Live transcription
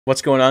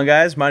What's going on,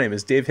 guys? My name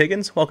is Dave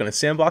Higgins. Welcome to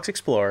Sandbox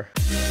Xplorer.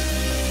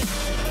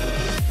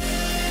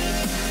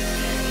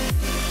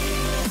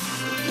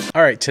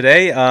 Alright,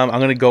 today I'm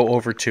going to go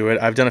over to it.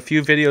 I've done a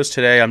few videos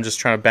today. I'm just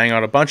trying to bang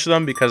out a bunch of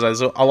them because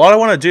there's a lot I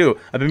want to do.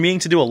 I've been meaning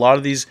to do a lot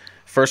of these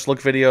first look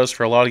videos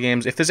for a lot of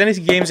games. If there's any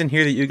games in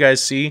here that you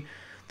guys see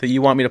that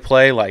you want me to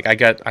play, like I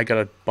got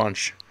a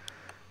bunch.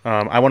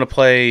 I want to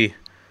play.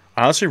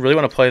 I honestly really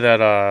want to play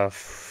that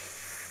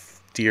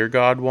Dear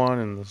God one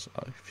and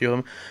a few of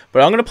them.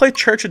 But I'm going to play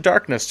Church of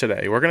Darkness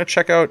today. We're going to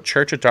check out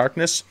Church of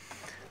Darkness.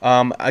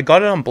 I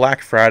got it on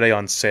Black Friday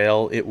on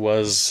sale. It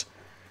was,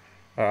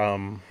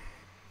 I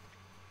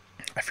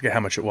forget how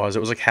much it was. It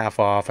was like half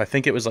off. I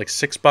think it was like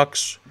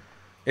 $6.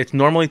 It's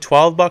normally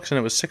 $12 and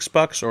it was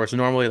 $6, or it's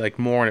normally like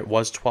more and it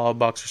was $12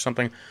 or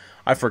something.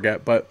 I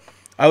forget, but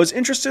I was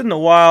interested in a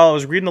while. I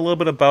was reading a little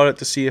bit about it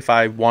to see if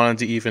I wanted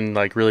to even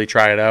like really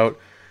try it out.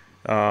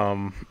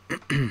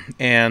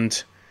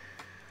 And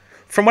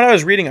from what I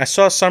was reading, I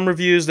saw some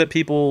reviews that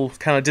people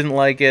kind of didn't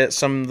like it.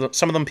 Some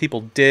of them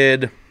people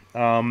did.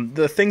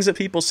 The things that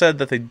people said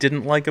that they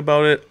didn't like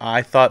about it,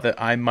 I thought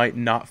that I might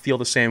not feel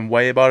the same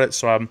way about it.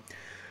 So I'm,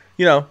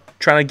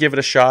 trying to give it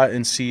a shot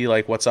and see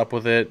like what's up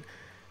with it.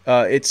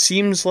 It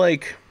seems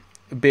like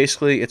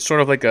basically it's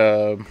sort of like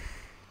a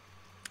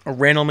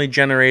randomly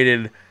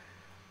generated.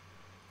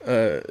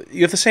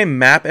 You have the same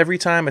map every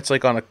time. It's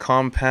like on a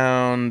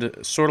compound,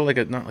 sort of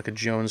like not like a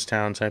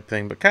Jonestown type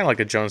thing, but kind of like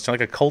a Jonestown,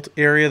 like a cult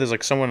area. There's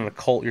like someone in a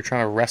cult. You're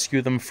trying to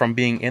rescue them from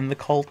being in the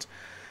cult,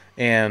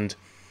 and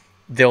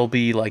there'll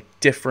be like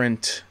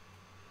different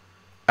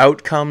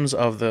outcomes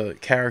of the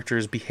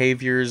characters'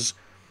 behaviors.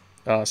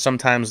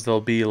 Sometimes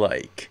they'll be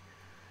like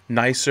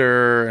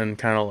nicer and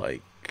kind of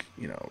like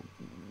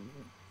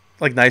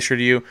like nicer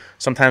to you.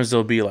 Sometimes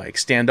they'll be like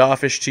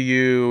standoffish to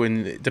you,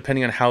 and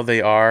depending on how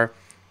they are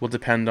will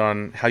depend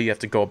on how you have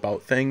to go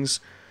about things.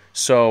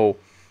 So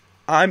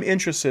I'm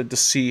interested to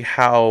see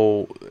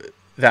how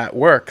that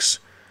works.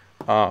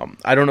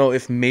 I don't know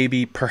if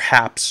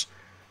perhaps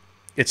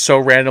it's so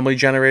randomly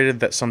generated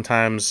that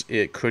sometimes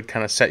it could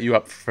kind of set you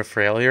up for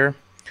failure,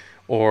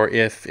 or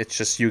if it's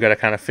just you got to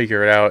kind of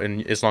figure it out,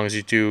 and as long as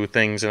you do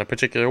things in a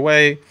particular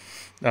way,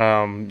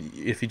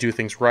 if you do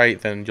things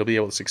right, then you'll be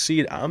able to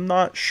succeed. I'm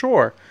not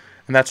sure,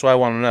 and that's what I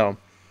want to know.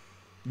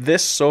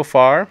 This so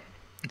far,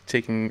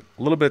 taking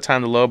a little bit of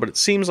time to load, but it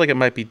seems like it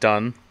might be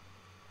done.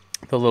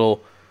 It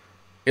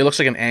looks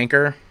like an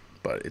anchor,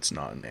 but it's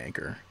not an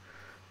anchor.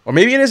 Or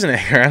maybe it is an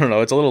anchor, I don't know.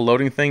 It's a little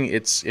loading thing.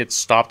 It's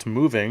stopped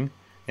moving,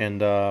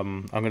 and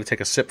I'm going to take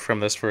a sip from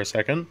this for a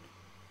second.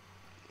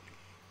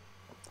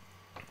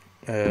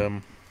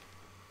 Here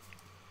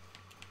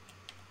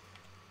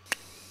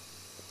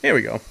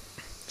we go.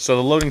 So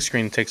the loading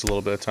screen takes a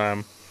little bit of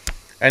time.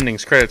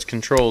 Endings, credits,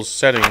 controls,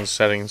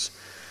 settings.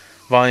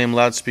 Volume,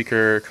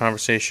 loudspeaker,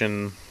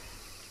 conversation,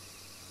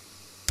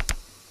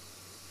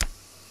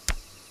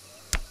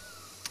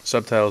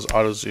 subtitles,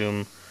 auto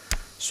zoom,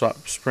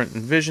 swap, sprint,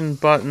 and vision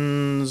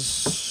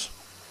buttons,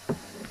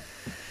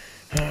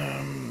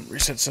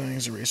 reset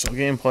settings, erase all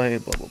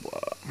gameplay, blah blah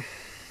blah.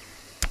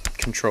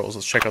 Controls.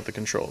 Let's check out the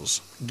controls.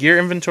 Gear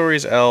inventory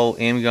is L.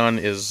 Aim gun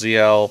is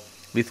ZL.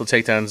 Lethal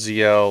takedown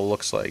ZL.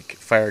 Looks like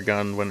fire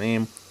gun when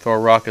aim. Throw a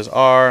rock is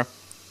R.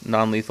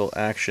 Non-lethal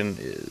action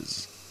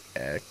is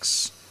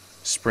X.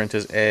 Sprint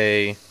is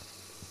A.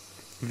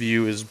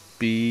 View is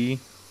B.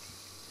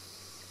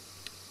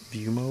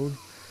 View mode.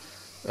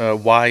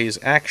 Y is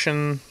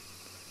action,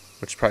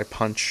 which is probably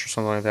punch or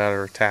something like that,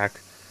 or attack.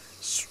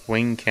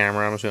 Swing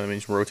camera, I'm assuming that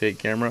means rotate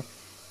camera.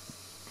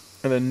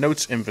 And then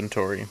notes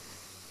inventory.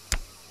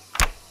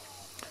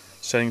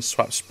 Settings,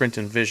 swap sprint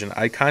and vision.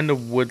 I kind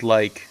of would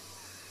like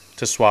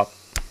to swap.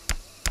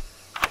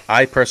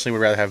 I personally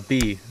would rather have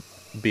B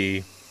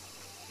be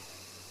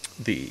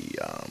the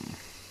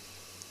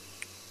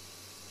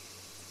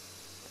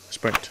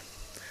sprint.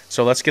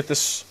 So let's get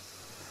this.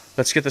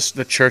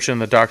 The Church in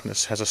the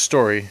Darkness has a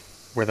story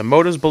where the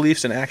motives,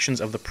 beliefs, and actions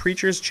of the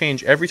preachers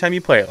change every time you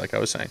play it, like I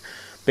was saying.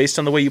 Based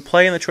on the way you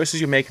play and the choices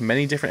you make,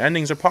 many different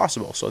endings are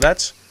possible. So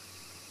that's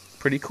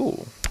pretty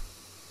cool.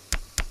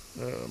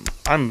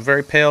 I'm a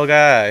very pale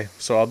guy,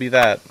 so I'll be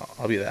that.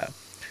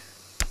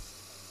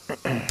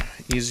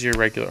 Easier,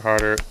 regular,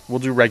 harder. We'll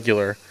do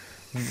regular.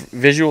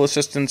 Visual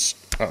assistance.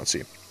 Let's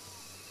see.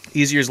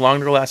 Easier is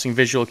longer-lasting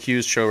visual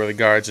cues show where the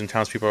guards and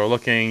townspeople are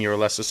looking. You're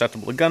less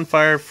susceptible to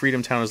gunfire.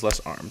 Freedom Town is less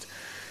armed.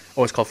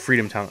 Oh, it's called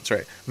Freedom Town. That's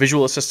right.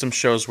 Visual assistance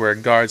shows where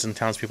guards and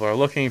townspeople are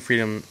looking.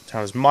 Freedom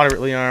Town is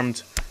moderately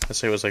armed. Let's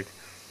say it was like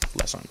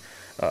less armed.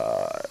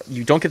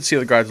 You don't get to see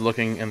the guards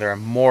looking, and there are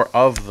more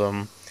of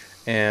them,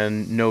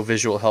 and no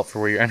visual help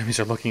for where your enemies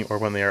are looking or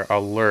when they are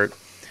alert.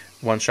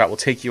 One shot will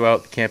take you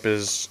out. The camp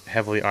is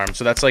heavily armed.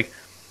 So that's like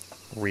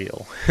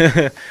real.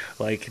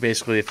 Like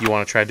basically if you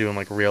want to try doing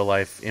like real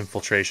life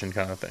infiltration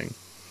kind of thing.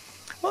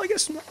 Well, I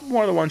guess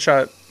more than one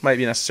shot might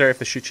be necessary if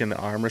they shoot you in the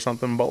arm or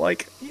something, but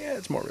like, yeah,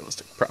 it's more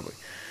realistic, probably.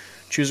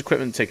 Choose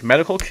equipment, take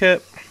medical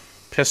kit,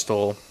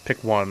 pistol,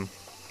 pick one.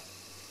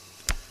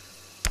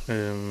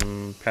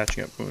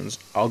 Patching up wounds.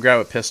 I'll grab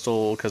a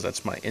pistol because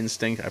that's my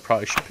instinct. I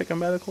probably should pick a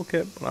medical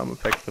kit, but I'm going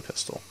to pick the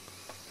pistol.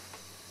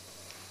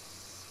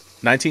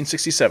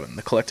 1967,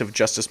 the Collective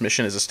Justice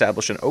Mission is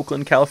established in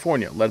Oakland,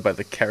 California, led by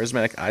the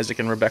charismatic Isaac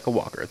and Rebecca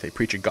Walker. They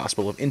preach a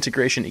gospel of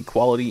integration,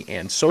 equality,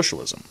 and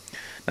socialism.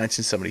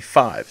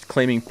 1975,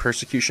 claiming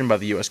persecution by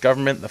the U.S.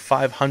 government, the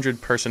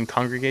 500-person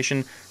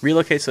congregation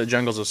relocates to the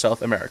jungles of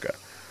South America.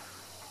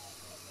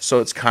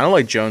 So it's kind of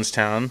like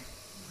Jonestown.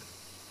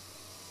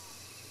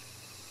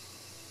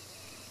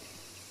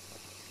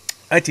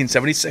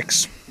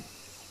 1976,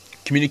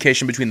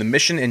 communication between the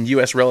mission and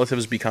U.S.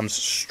 relatives becomes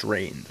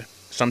strained,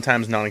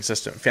 sometimes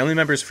non-existent. Family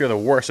members fear the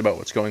worst about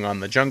what's going on in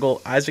the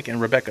jungle. Isaac and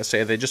Rebecca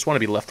say they just want to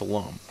be left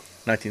alone.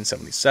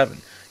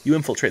 1977, you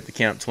infiltrate the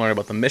camp to learn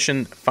about the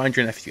mission, find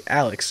your nephew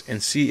Alex,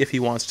 and see if he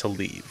wants to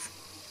leave.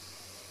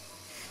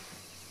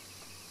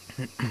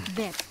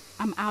 Vic,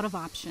 I'm out of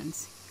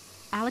options.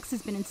 Alex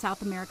has been in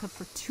South America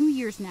for 2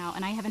 years now,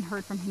 and I haven't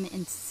heard from him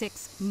in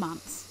 6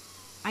 months.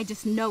 I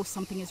just know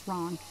something is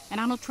wrong, and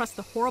I don't trust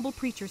the horrible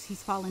preachers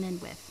he's fallen in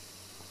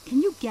with.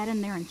 Can you get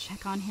in there and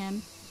check on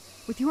him?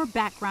 With your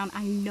background,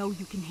 I know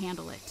you can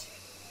handle it.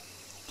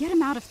 Get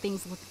him out if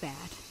things look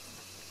bad.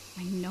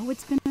 I know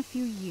it's been a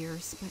few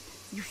years, but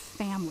your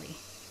family.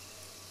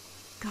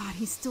 God,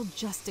 he's still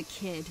just a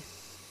kid.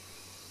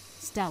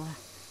 Stella.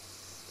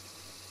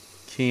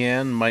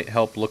 Kian might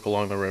help look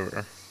along the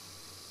river.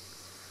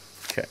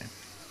 Okay.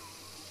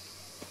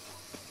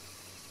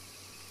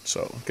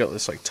 So, got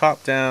this like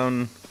top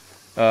down.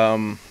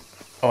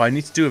 I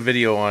need to do a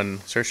video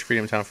on Search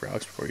Freedom Town for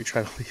Alex before you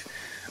try to leave.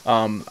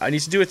 I need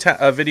to do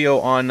a video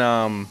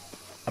on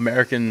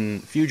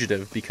American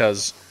Fugitive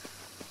because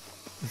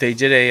they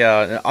did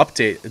an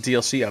update, a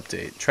DLC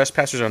update.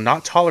 Trespassers are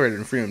not tolerated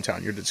in Freedom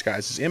Town. Your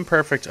disguise is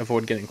imperfect.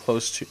 Avoid getting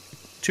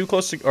too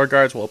close to our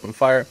guards will open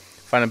fire.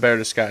 Find a better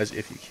disguise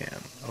if you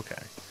can.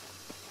 Okay.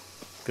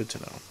 Good to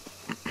know.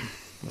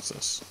 What's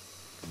this?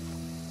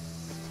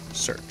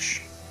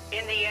 Search.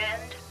 In the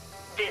end,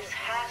 this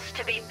has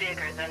to be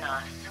bigger than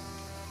us.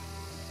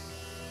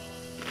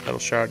 Metal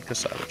shard,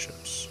 cassava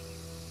chips.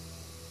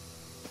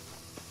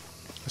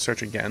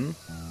 Search again.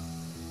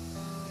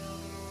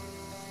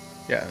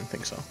 Yeah, I didn't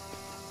think so.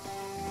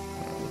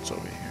 What's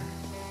over here?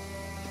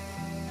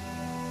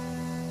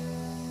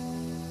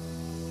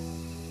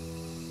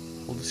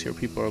 Hold to see where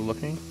people are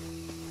looking.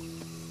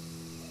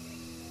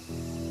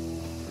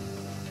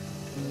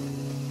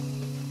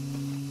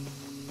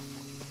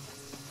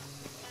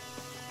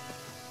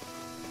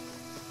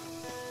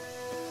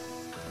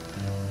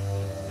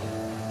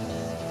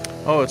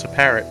 Oh, it's a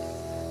parrot.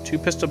 2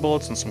 pistol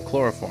bullets and some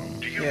chloroform.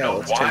 Do you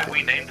know why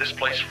we named this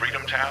place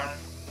Freedom Town?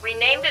 We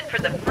named it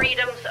for the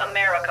freedoms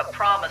America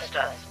promised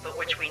us, but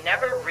which we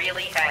never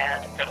really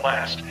had. At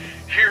last,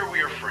 here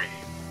we are free.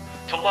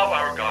 To love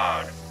our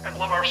God and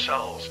love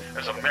ourselves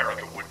as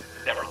America would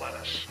never let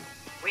us.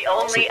 We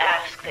only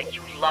ask that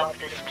you love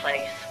this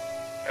place.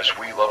 As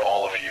we love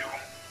all of you.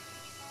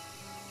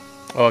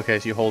 Oh, okay,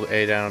 so you hold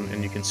A down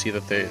and you can see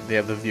that they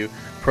have the view.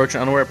 Approach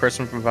an unaware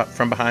person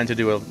from behind to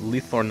do a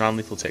lethal or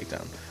non-lethal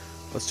takedown.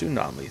 Let's do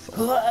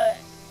non-lethal.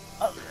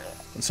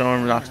 When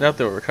someone knocks out,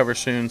 they will recover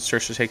soon.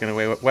 Search to take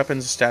away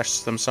weapons, stash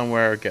them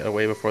somewhere, or get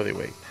away before they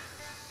wake.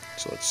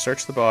 So let's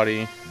search the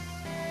body.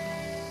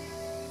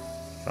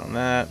 Found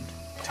that.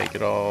 Take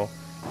it all.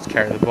 Let's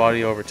carry the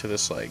body over to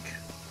this, like...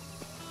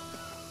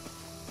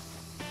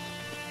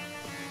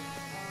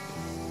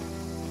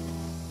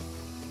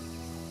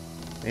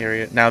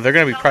 area. Now, they're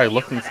going to be probably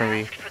looking for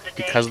me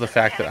because of the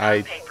fact that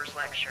I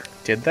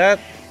did that.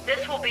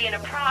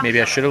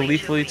 Maybe I should have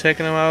lethally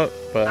taken him out,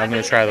 but I'm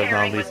going to try the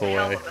non-lethal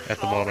way at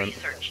the moment.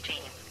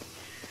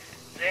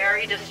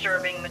 Very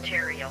disturbing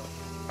material.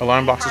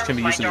 Alarm boxes can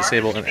be used to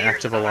disable an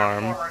active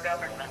alarm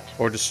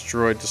or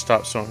destroyed to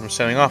stop someone from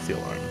setting off the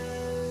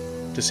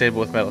alarm. Disable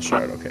with metal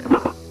shard, okay.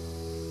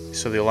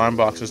 So the alarm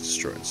box is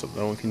destroyed, so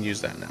no one can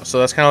use that now. So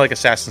that's kind of like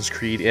Assassin's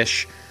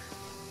Creed-ish.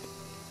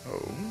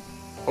 Oh.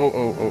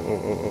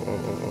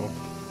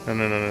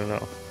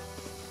 No.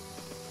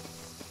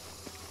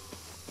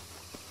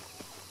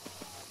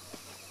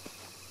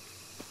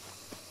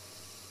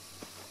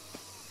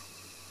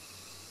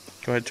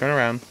 Go ahead, turn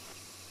around.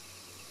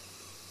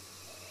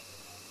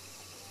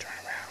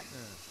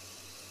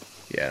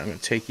 Yeah, I'm gonna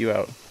take you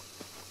out.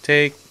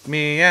 Take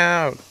me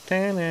out.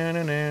 Do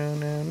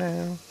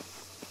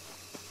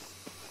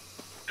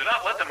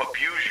not let them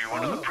abuse you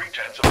under the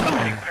pretense of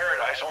finding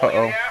paradise only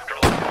in the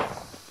afterlife.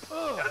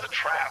 That is a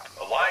trap,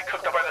 a lie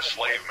cooked up by the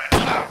slave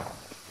master.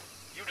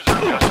 You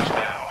deserve justice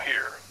now,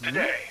 here,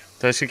 today.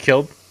 Did I get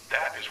killed?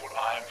 That is what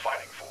I'm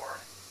fighting for.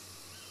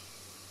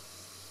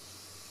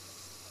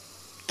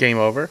 Game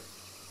over.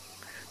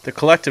 The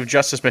Collective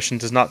Justice Mission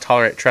does not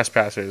tolerate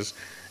trespassers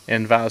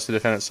and vows to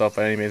defend itself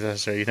by any means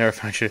necessary. You never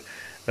find your...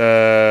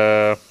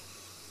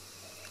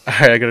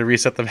 Alright, I gotta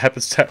reset the map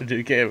and start a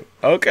new game.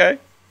 Okay.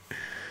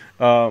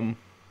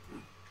 Alright.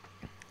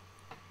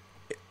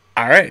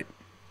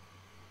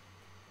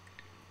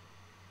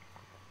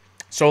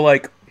 So,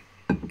 like,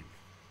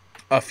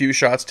 a few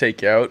shots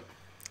take you out.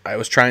 I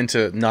was trying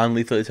to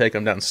non-lethally take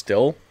him down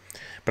still,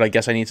 but I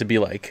guess I need to be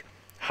like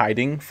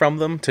hiding from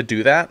them to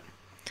do that.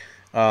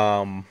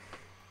 I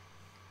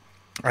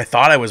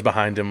thought I was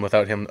behind him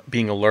without him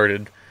being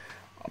alerted.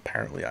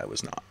 Apparently I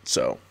was not.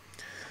 So,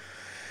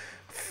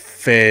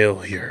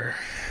 failure.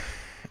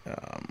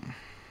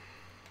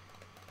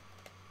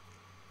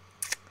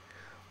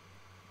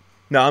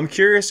 Now I'm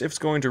curious if it's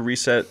going to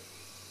reset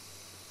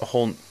a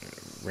whole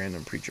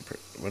random preacher.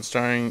 Which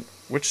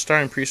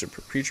starring preacher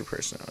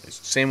personalities?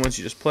 Same ones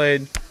you just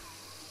played.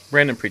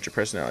 Random preacher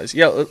personalities.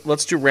 Yeah,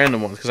 let's do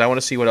random ones because I want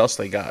to see what else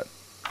they got.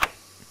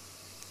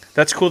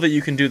 That's cool that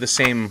you can do the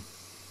same.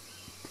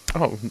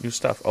 Oh, new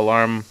stuff.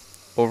 Alarm,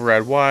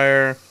 override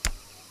wire.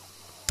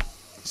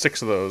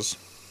 6 of those.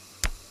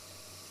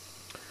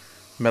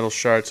 Metal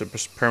shards to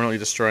permanently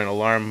destroy an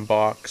alarm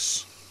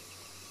box.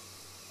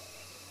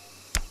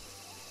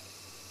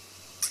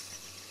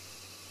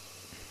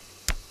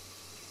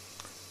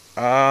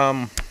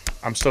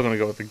 I'm still gonna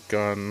go with the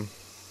gun.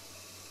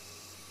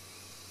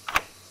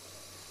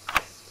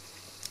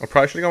 I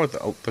probably should have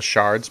gone with the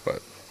shards,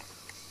 but...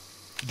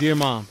 Dear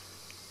Mom,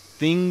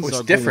 things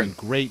are different.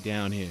 going great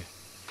down here.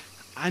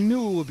 I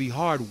knew it would be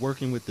hard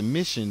working with the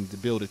mission to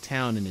build a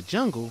town in the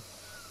jungle,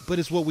 but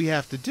it's what we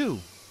have to do.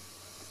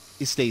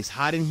 It stays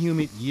hot and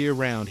humid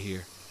year-round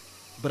here,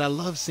 but I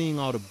love seeing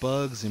all the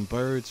bugs and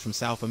birds from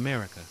South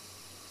America.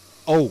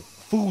 Oh,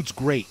 food's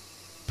great,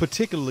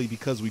 particularly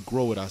because we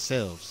grow it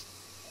ourselves.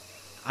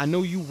 I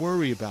know you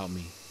worry about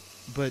me,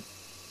 but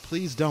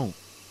please don't.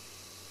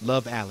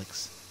 Love,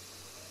 Alex.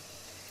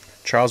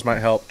 Charles might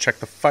help check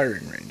the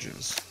firing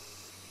ranges.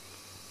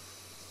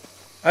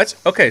 That's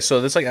okay. So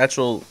there's like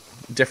actual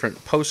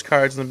different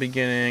postcards in the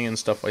beginning and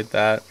stuff like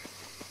that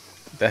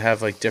that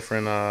have like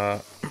different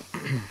right,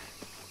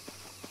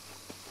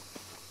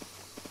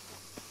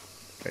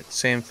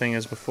 same thing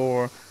as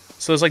before.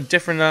 So there's like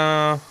different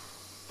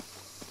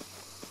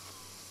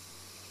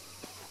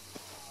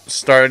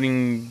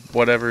starting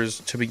whatever's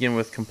to begin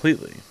with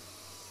completely.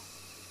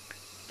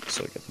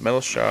 So we get the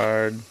metal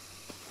shard.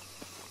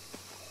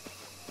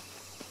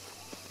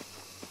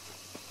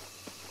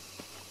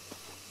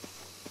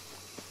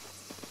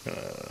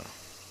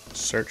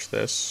 Search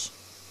this.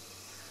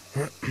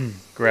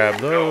 Grab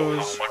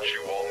those. How much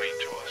you all mean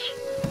to us.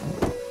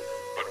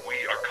 But we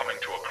are coming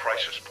to a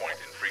crisis point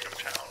in Freedom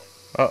Town.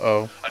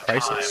 Uh-oh. A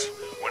Crisis. time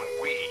when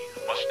we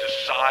must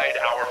decide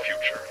our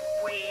future.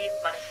 We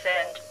must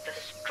send the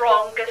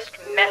strongest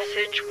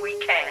message we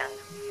can.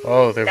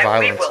 Oh, they're that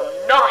violent. we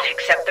will not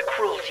accept the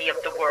cruelty of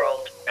the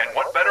world. And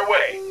what better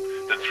way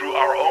than through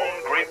our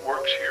own great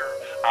works here,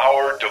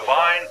 our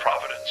divine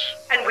providence.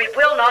 And we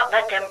will not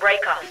let them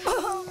break us.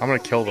 I'm gonna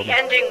kill them. The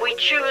ending we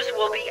choose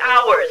will be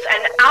ours,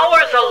 and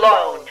ours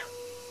alone.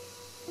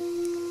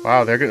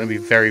 Wow, they're gonna be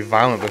very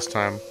violent this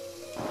time.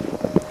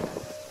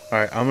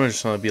 Alright, I'm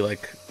just gonna be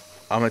like,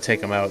 I'm gonna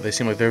take them out. They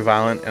seem like they're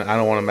violent, and I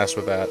don't want to mess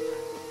with that.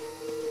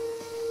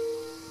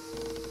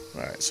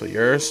 Alright, so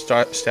you're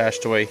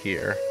stashed away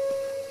here.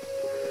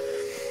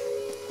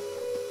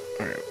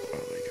 Alright,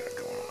 what do we got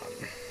going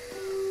on?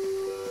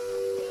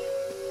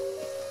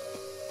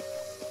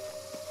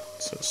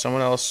 So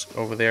someone else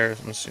over there,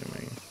 I'm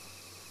assuming.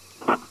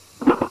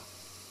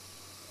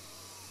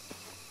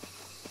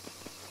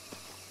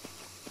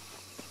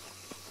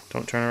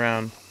 Don't turn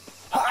around.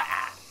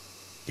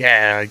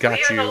 Yeah, I got We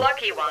you. are the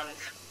lucky ones.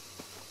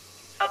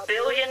 1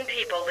 billion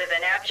people live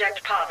in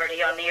abject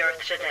poverty on the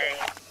earth today.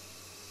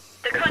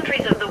 The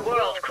countries of the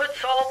world could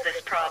solve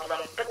this problem,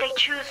 but they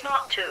choose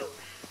not to.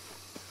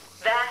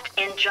 That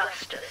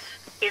injustice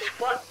is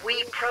what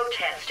we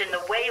protest in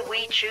the way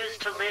we choose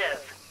to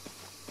live.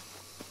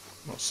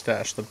 We'll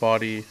stash the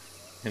body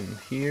in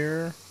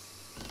here.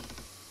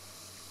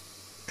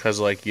 Because,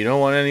 like, you don't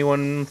want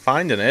anyone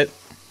finding it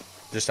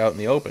just out in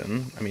the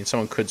open. I mean,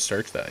 someone could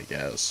search that, I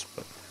guess.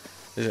 But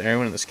is there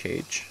anyone in this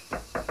cage?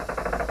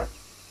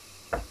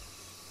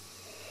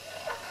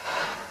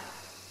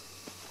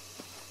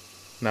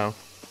 No.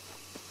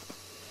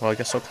 Well, I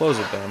guess I'll close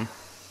it then. In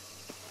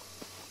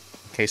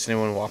case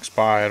anyone walks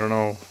by. I don't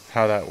know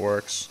how that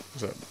works.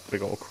 There's that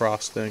big old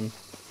cross thing.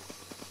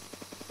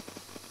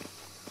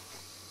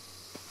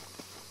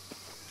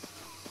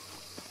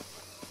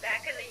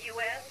 Back in the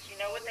U.S., you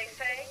know what they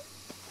say?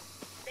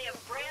 They have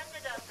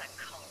branded us a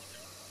cult.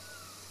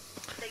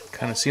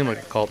 Kind of seemed like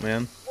a cult,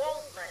 man.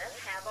 Won't let us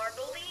have our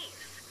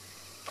beliefs.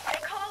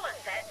 They call us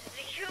that to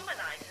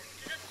dehumanize us,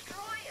 to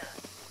destroy us.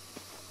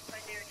 By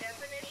their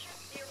definition,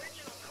 the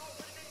original cult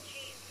would have been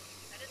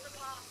Jesus and his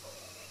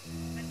apostles.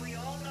 And we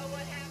all know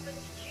what happened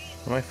to Jesus.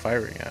 What am I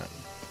firing at?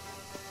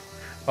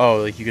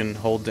 Oh, like you can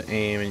hold the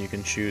aim and you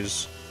can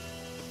choose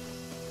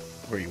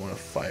where you want to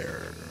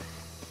fire.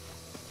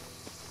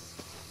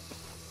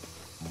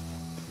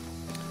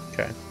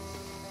 Okay.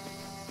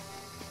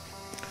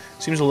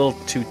 Seems a little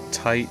too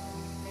tight.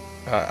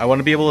 I want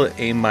to be able to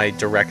aim my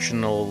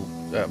directional,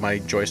 my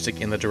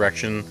joystick in the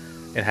direction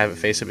and have it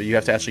face it, but you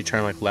have to actually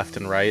turn like left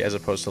and right as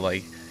opposed to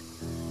like,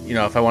 you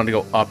know, if I wanted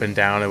to go up and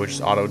down, it would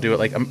just auto do it.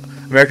 Like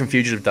American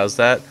Fugitive does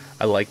that.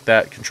 I like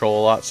that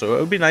control a lot, so it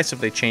would be nice if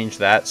they changed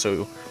that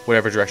so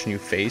whatever direction you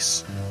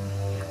face.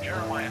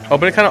 Jeremiah Oh,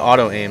 but it kind of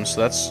auto-aims,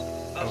 so that's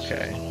Thus says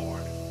okay. the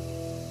Lord,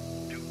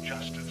 do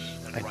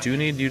justice and I do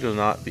need you to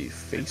not be and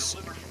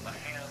facing. deliver from the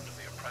hand of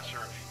the oppressor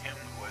him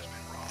who has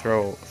been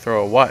wronged.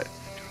 Throw a what? Do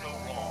no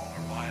wrong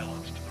or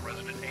violence to the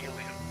resident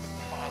alien,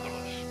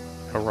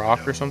 fatherless, A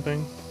rock or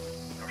something?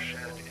 nor shed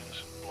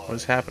innocent blood What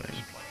is happening? in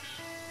this place.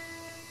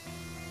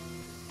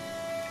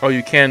 Oh,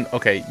 you can.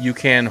 Okay, you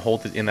can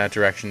hold it in that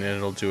direction and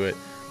it'll do it,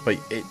 but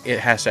it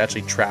has to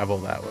actually travel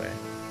that way.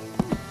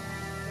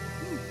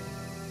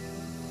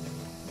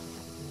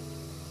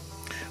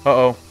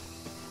 Uh-oh.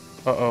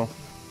 Uh-oh.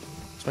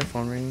 Is my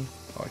phone ringing?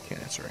 Oh, I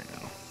can't answer right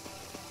now.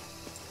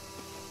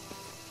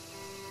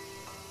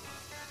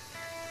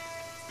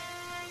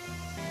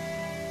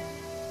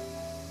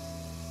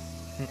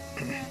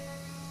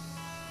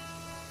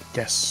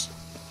 Yes.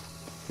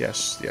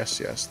 Yes, yes,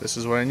 yes. This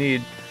is what I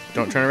need.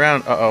 Don't turn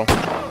around. Uh-oh.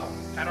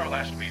 At our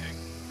last meeting,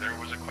 there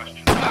was a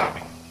question about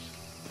meals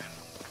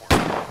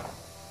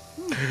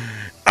and pork.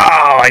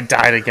 Oh, I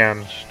died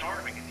again.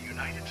 Starving in the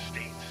United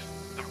States,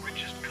 the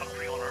richest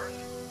country on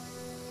earth.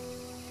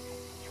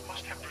 You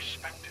must have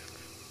perspective.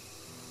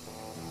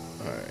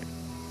 Alright.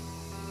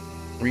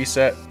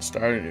 Reset.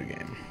 Start a new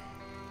game.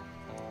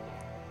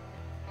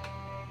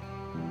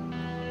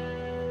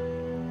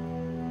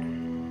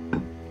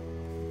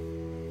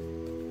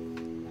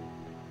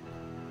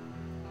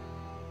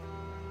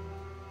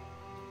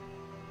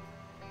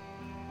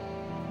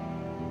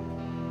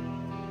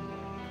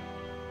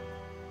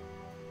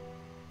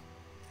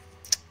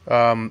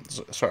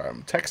 Sorry,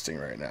 I'm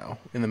texting right now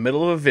in the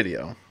middle of a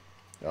video.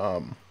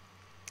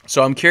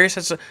 So I'm curious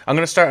as to, I'm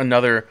gonna start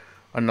another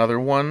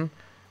one,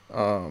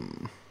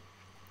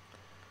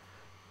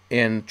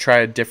 and try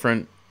a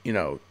different,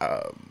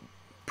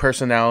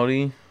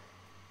 personality.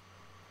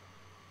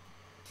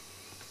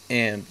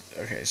 And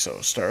okay,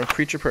 so start with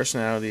creature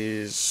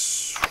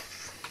personalities.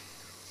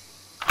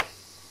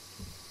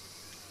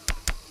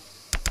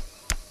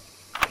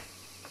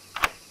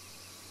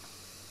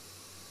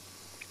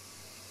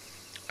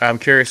 I'm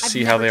curious to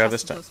see how they are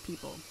this time. Those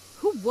people.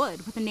 Who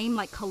would, with a name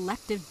like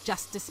Collective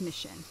Justice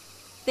Mission?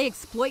 They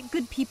exploit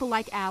good people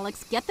like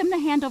Alex, get them to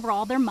hand over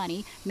all their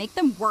money, make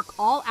them work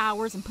all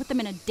hours, and put them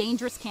in a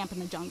dangerous camp in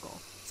the jungle.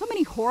 So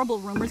many horrible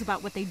rumors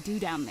about what they do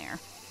down there.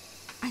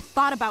 I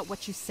thought about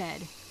what you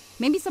said.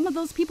 Maybe some of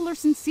those people are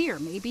sincere.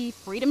 Maybe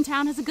Freedom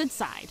Town has a good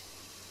side.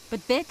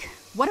 But Vic,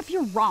 what if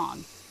you're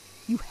wrong?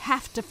 You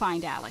have to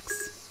find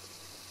Alex.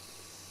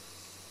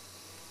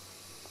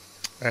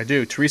 I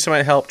do. Teresa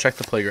might help. Check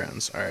the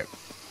playgrounds. All right.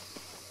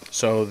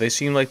 So they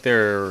seem like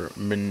they're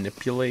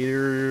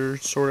manipulator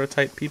sort of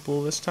type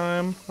people this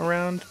time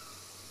around.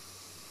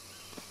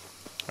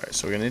 All right.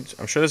 So we're gonna.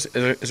 I'm sure this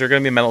is there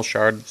gonna be a metal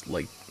shard?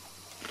 Like,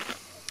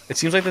 it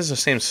seems like this is the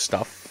same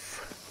stuff.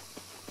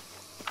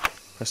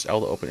 Press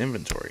L to open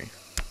inventory.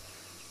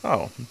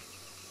 Oh.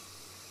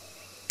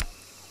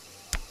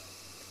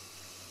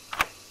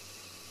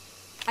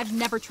 I've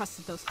never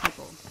trusted those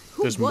people.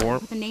 Who There's would more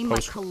with a name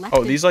post- like Collective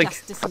Oh, these, like-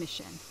 Justice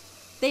Mission?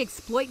 They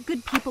exploit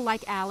good people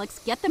like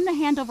Alex, get them to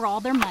hand over all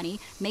their money,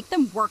 make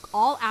them work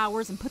all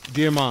hours, and put...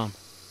 Dear Mom,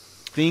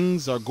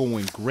 things are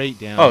going great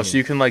down Oh, here. so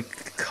you can like I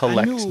knew it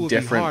collect would be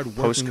different hard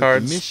working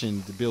postcards. with the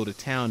mission to build a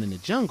town in the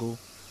jungle,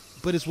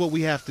 but it's what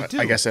we have to do.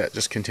 I guess it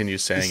just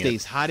continues It saying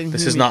stays hot and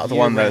This humid is not the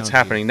one that's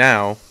year-round happening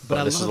now, but I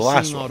but this is love the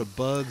last seeing all one. the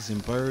bugs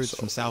and birds So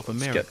from South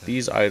let's America. get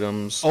these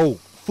items. Oh,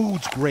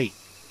 food's great,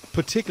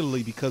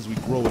 particularly because we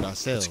grow it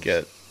ourselves. Let's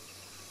get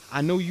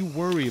I know you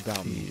worry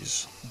about me,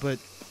 these. but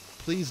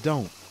please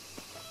don't.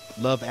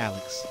 Love,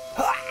 Alex.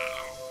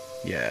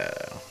 Yeah.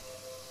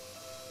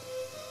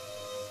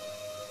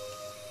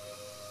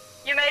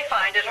 You may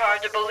find it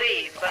hard to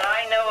believe, but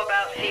I know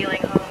about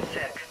feeling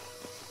homesick.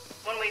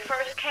 When we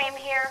first came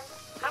here,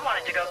 I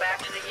wanted to go back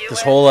to the U.S.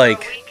 This whole, for a like,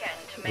 weekend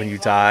to when make you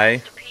one die,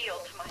 last appeal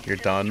to my you're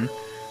sister. done.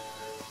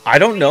 I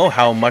don't know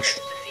how much To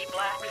see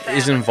Black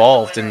is Sabbath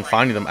involved in literally.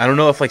 finding them. I don't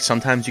know if like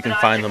sometimes you can But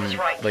I find think them it's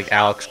right to like stop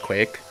Alex me.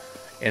 quick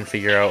and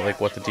figure out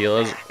like what the deal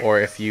is, or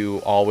if you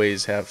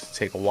always have to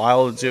take a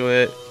while to do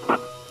it.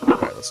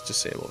 Alright, let's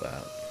disable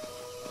that.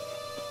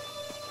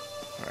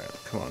 Alright,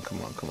 come on,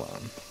 come on, come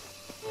on.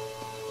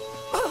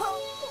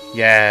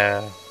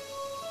 Yeah.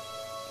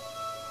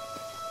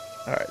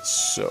 Alright,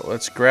 so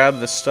let's grab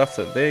the stuff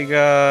that they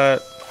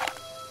got.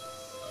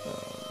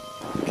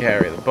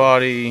 Carry the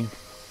body.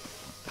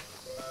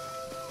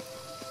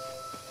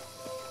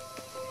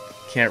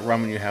 Can't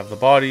run when you have the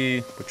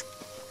body, which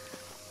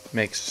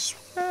makes,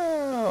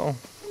 well,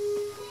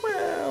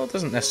 it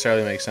doesn't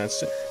necessarily make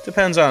sense. It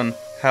depends on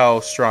how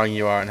strong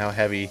you are and how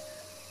heavy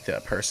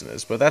that person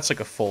is. But that's like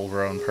a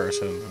full-grown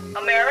person. And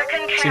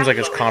American seems like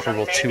it's capitalism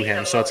comparable may to be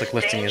him, the so it's like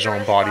most lifting his own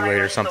dangerous body weight or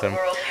virus the something.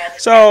 world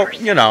has So, ever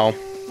you know,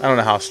 I don't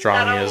know how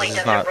strong Not he is. only He's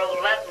does not. it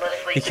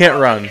relentlessly He can't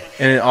cause run, conceit,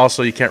 and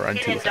also you can't run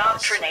it too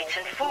fast. indoctrinates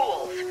and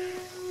fools.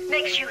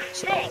 Makes you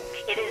think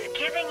it is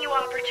giving you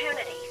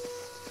opportunity,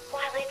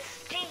 while it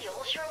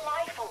steals your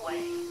life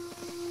away.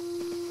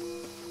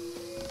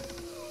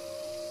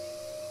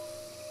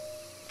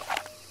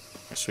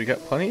 So we got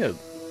plenty of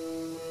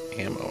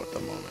ammo at the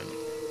moment.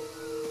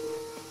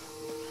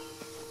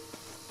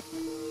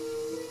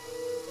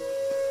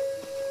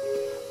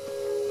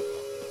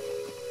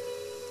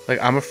 Like,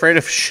 I'm afraid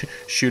of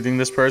shooting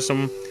this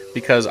person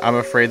because I'm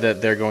afraid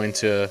that they're going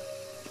to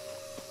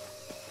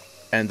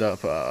end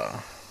up,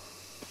 yeah,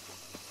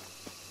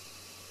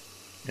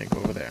 go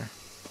over there.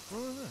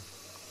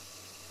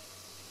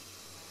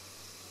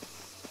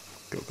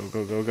 Go, go,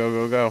 go, go, go,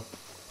 go, go.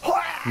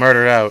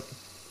 Murdered out.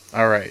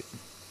 Alright.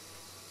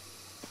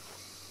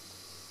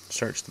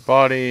 Search the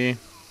body.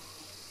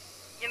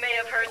 You may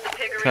have heard the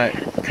piggery.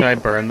 Can I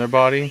burn their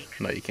body?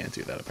 No, you can't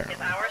do that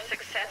apparently. If our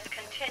success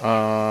continues,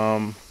 I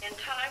in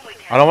time we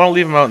can don't want to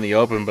leave them out in the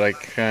open, but I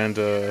kinda... on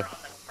the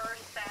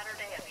first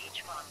Saturday of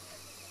each month.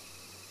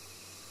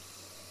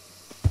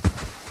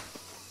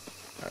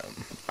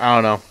 I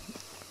don't know.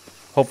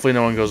 Hopefully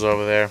no one goes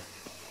over there.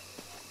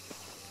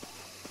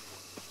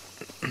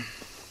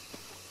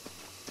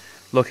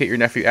 Locate your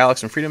nephew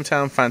Alex in Freedom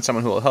Town. Find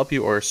someone who will help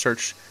you, or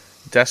search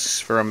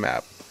desks for a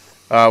map.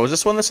 Was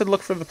this one that said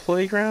look for the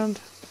playground?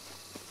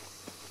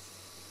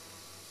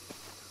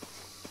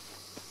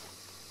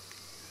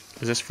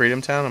 Is this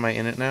Freedom Town? Am I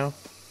in it now?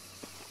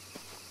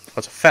 Oh,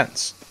 it's a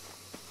fence.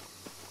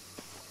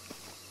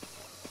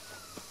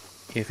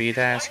 If he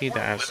dies, he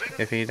dies.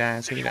 If he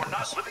dies, he If you're dies.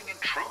 not living in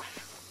truth,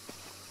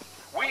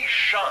 we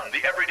shun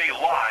the everyday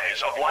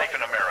lies of life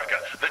in America,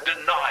 the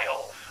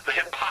denial, the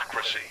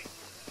hypocrisy.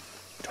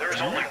 There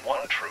is only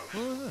one truth,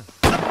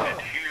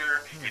 and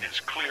here it is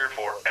clear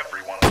for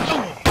everyone to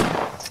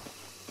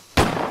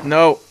see.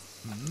 No.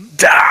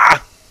 Da!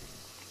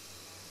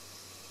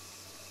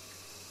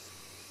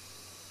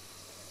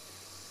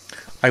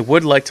 I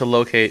would like to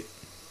locate...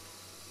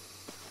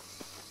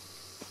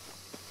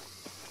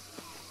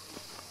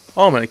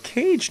 Oh, I'm in a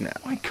cage now.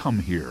 Why come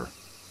here?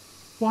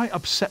 Why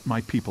upset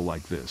my people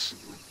like this?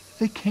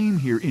 They came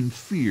here in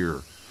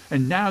fear,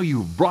 and now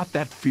you've brought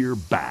that fear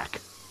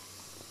back.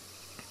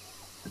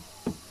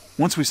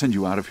 Once we send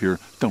you out of here,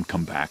 don't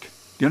come back.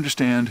 Do you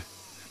understand?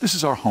 This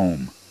is our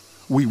home.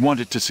 We want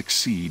it to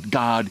succeed.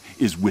 God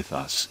is with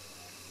us.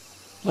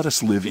 Let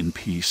us live in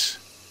peace.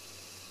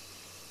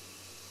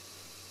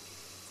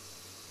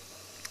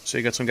 So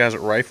you got some guys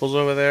with rifles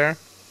over there.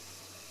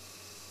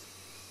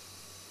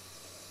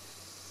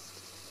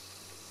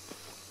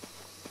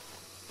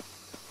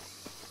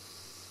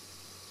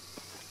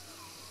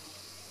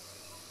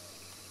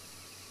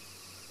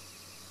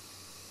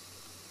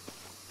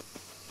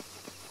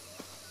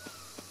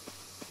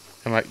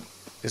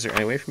 Is there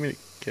any way for me to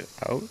get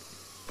out?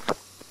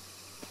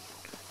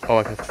 Oh,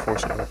 I have to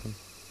force it open.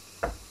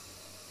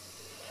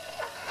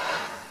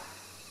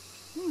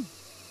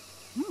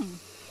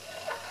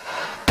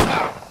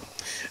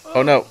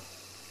 Oh no.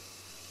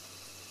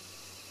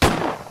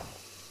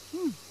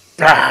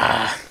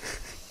 Ah!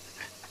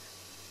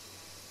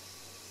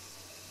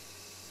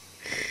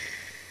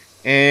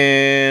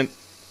 And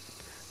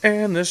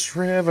this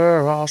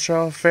river all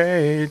shall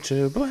fade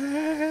to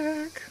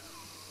black.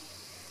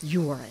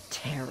 You are a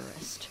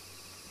terrorist.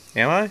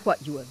 Am I?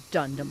 What you have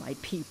done to my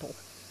people.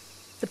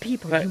 The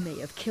people you may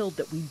have killed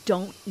that we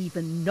don't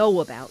even know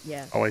about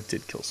yet. Oh, I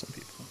did kill some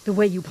people. The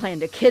way you plan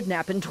to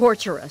kidnap and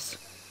torture us.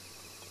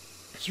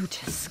 You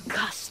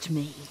disgust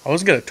me. I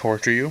wasn't gonna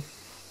torture you.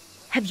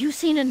 Have you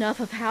seen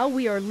enough of how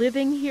we are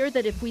living here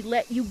that if we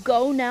let you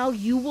go now,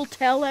 you will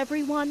tell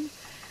everyone?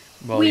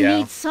 Well, we yeah.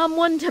 need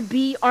someone to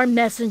be our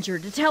messenger,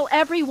 to tell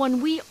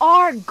everyone we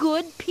are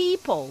good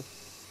people.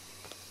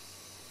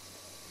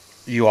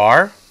 You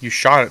are? You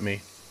shot at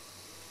me.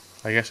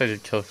 I guess I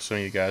did kill some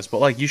of you guys, but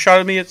like you shot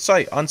at me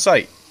on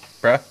sight,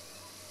 bruh.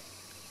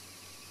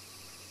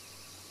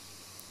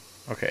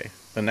 Okay,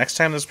 the next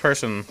time this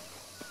person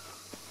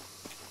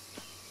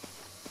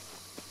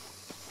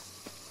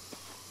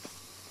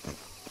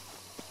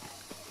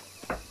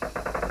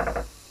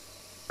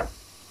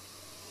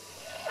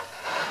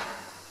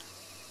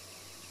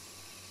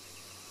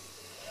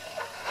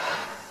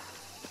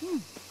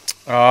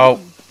Oh.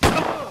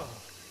 Oh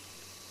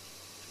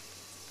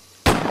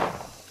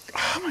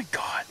my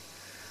god.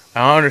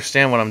 I don't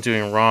understand what I'm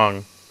doing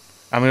wrong.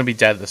 I'm gonna be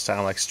dead this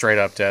time, like straight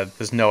up dead.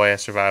 There's no way I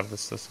survive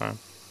this time.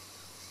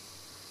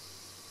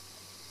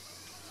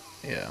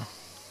 Yeah.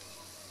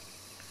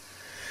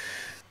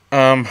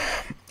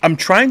 I'm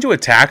trying to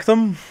attack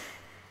them,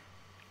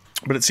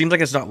 but it seems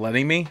like it's not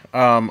letting me.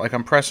 Like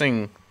I'm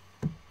pressing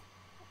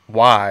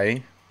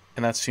Y,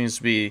 and that seems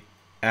to be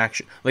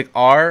action. Like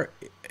R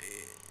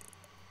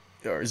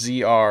or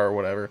ZR or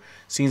whatever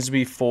seems to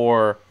be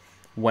for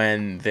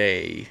when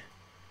they,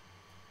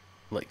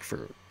 like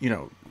for, you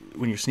know,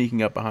 when you're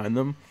sneaking up behind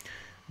them.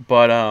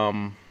 But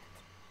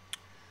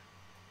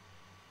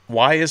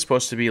Y is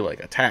supposed to be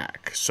like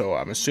attack. So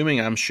I'm assuming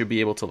I should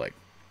be able to like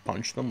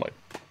punch them like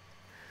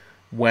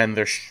when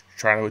they're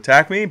trying to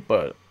attack me,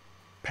 but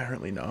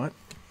apparently not.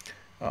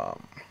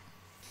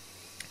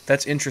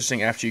 That's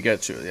interesting. After you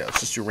get to, yeah,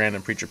 let's just do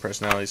random preacher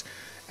personalities.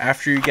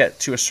 After you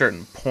get to a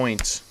certain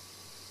point,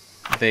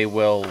 they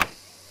will...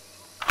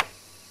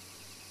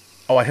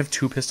 Oh, I have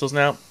 2 pistols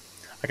now?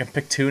 I can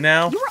pick 2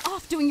 now? You're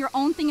off doing your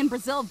own thing in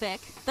Brazil,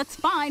 Vic. That's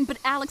fine, but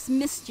Alex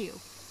missed you.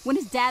 When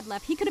his dad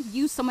left, he could have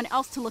used someone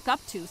else to look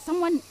up to,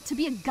 someone to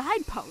be a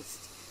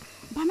guidepost.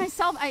 By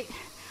myself, I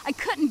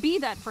couldn't be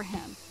that for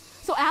him.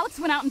 So Alex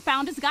went out and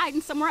found his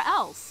guidance somewhere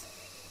else.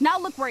 Now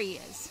look where he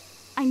is.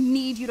 I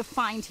need you to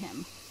find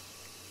him.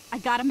 I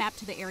got a map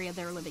to the area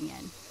they're living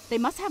in. They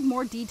must have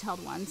more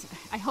detailed ones.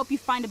 I hope you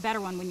find a better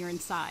one when you're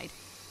inside.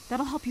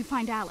 That'll help you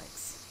find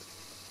Alex.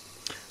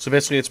 So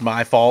basically it's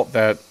my fault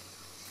that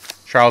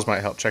Charles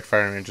might help check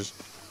firing ranges.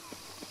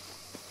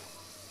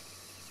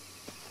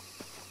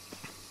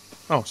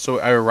 Oh, so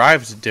I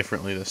arrived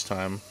differently this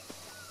time.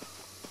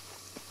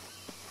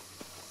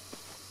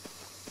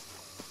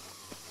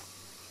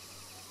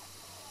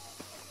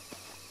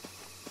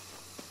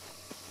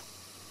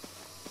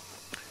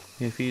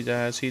 If he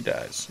dies, he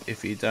dies.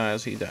 If he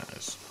dies, he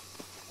dies.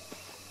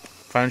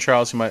 Find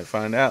Charles, you might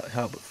find out.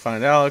 Help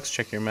find Alex.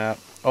 Check your map.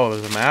 Oh,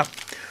 there's a map.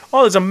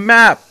 Oh, there's a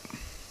map.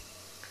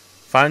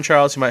 Find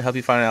Charles, he might help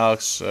you find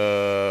Alex.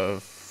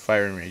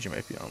 Firing range, you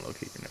might be on.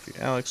 Locate your nephew,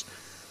 Alex.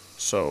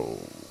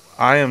 So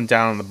I am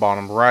down in the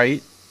bottom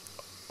right.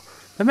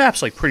 The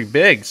map's like pretty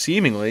big,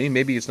 seemingly.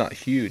 Maybe it's not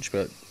huge,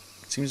 but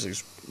it seems like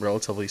it's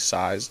relatively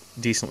sized,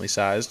 decently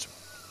sized.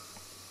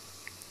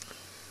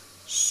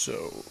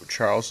 So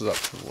Charles is up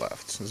to the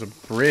left. There's a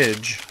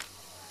bridge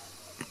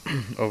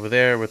over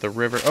there with a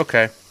river.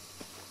 Okay.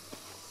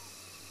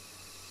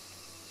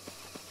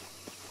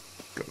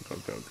 Go, go,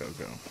 go, go,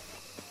 go.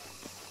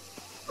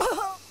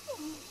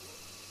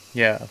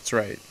 Yeah, that's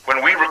right.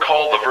 When we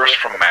recall the verse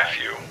from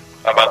Matthew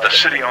about the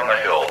city on the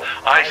hill,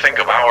 I think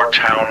of our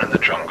town in the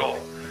jungle.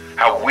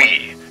 How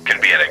we can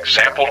be an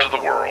example to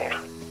the world.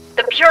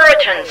 The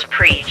Puritans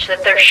preached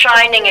that their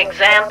shining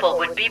example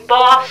would be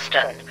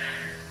Boston.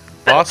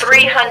 But Boston?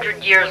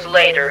 300 years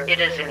later, it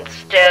is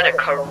instead a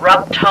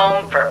corrupt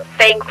home for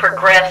fake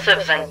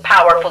progressives and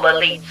powerful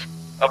elites.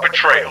 A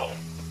betrayal.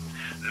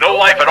 No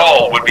life at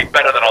all would be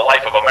better than a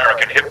life of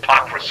American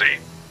hypocrisy.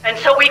 And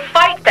so we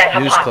fight that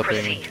News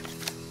hypocrisy. clipping.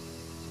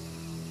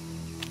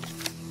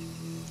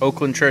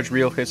 Oakland Church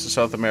relocates to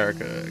South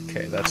America.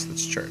 Okay, that's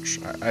this church.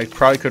 I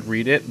probably could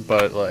read it,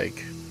 but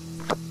like,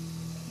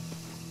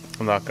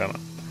 I'm not gonna.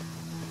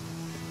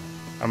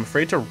 I'm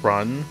afraid to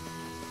run.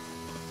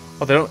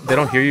 Oh, they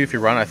don't hear you if you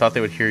run. I thought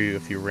they would hear you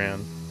if you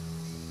ran.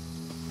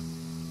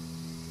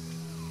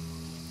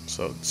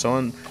 So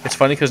someone, it's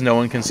funny because no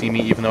one can see me,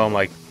 even though I'm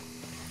like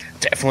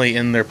definitely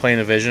in their plane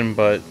of vision.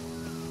 But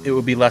it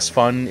would be less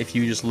fun if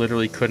you just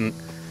literally couldn't.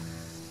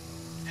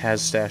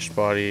 Has stashed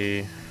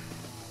body.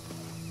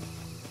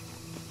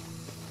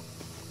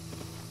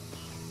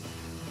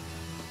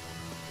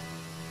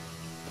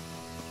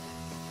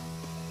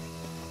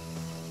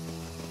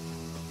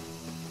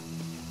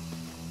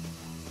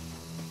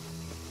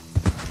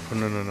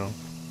 No.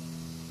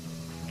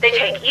 They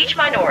take each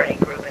minority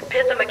group and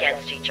pit them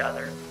against each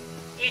other.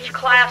 Each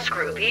class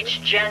group,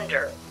 each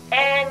gender,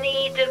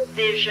 any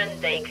division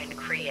they can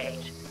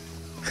create.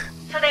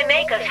 So they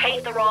make us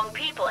hate the wrong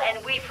people,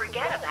 and we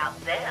forget about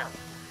them.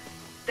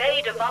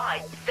 They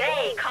divide,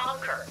 they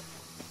conquer.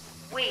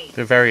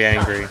 They're very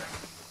angry.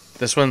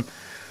 This one,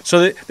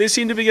 so they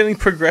seem to be getting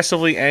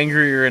progressively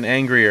angrier and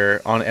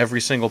angrier on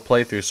every single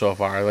playthrough so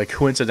far. Like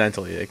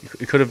coincidentally,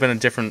 like, it could have been a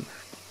different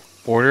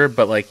order,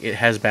 but like it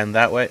has been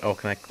that way. Oh,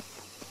 can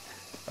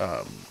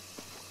I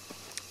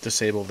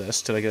disable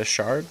this? Did I get a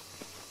shard?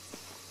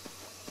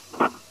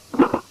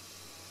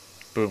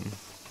 Boom.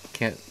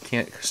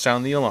 Can't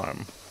sound the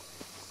alarm.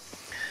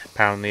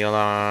 Pound the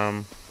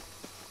alarm.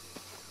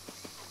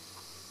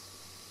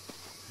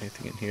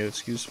 Anything in here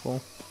that's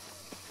useful?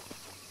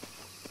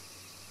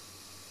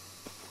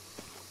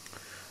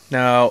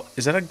 Now,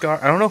 is that a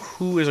guard? I don't know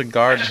who is a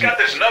guard. I just got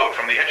this note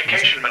from the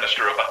education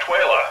minister of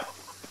Venezuela.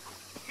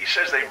 He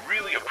says they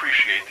really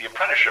appreciate the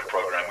apprenticeship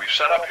program we've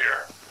set up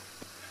here.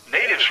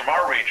 Natives from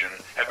our region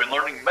have been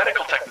learning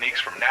medical techniques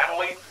from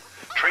Natalie,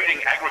 trading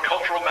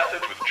agricultural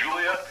methods with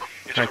Julia.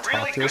 It's a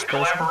really good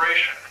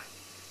collaboration.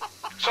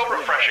 So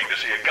refreshing to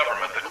see a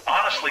government that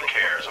honestly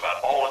cares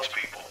about all its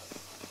people.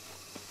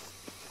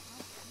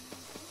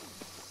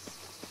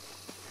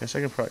 Guess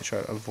I can probably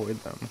try to avoid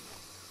them.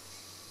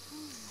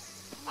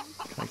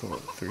 Can I go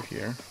through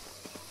here?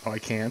 Oh, I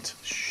can't?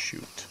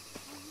 Shoot.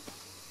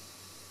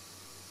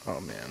 Oh,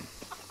 man.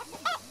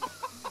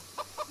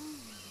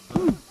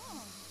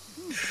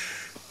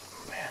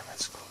 Man,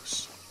 that's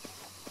close.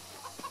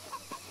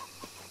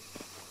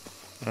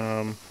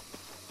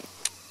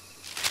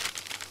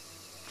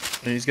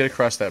 And he's got to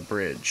cross that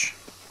bridge.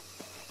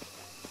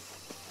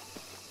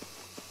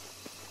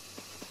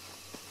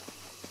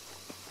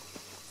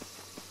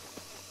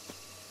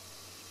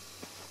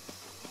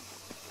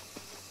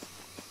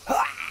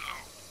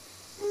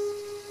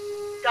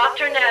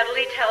 Dr.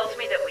 Natalie tells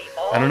me that we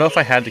all I don't know if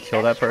I had to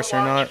kill that person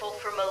or not,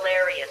 for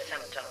malaria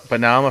symptoms. but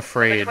now I'm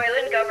afraid.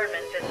 Venezuelan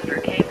government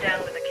visitor came down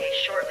with a case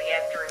shortly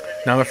after a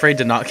visit. Now I'm afraid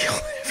to not kill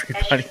As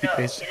everybody, you know,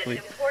 basically.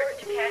 it is important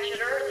to catch it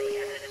early,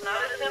 and it is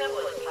not as simple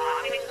as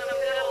popping some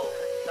pills.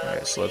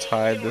 Alright, so let's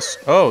hide this.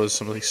 Oh, there's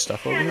some of these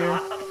stuff over here.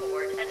 Cannot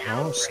afford an Oh,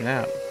 outbreak.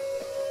 snap.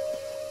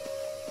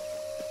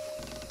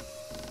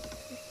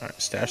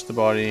 Stash the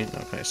body.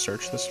 Now can I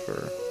search this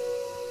for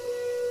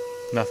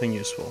nothing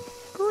useful?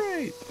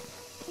 Great.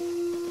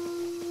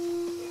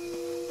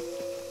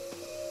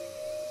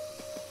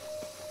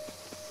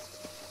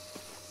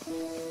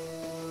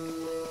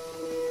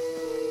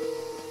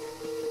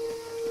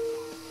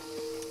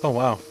 Oh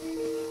wow.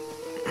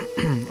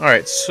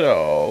 Alright,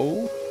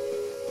 so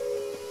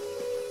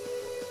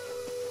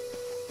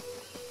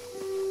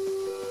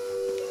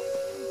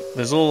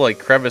there's little like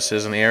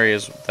crevices and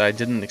areas that I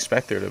didn't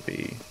expect there to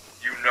be.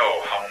 You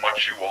know how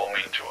much you all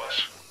mean to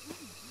us.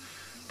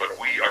 But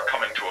we are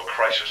coming to a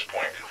crisis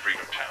point in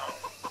Freedom Town.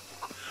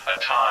 A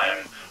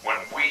time when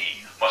we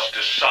must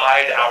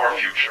decide our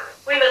future.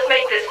 We must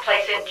make this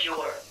place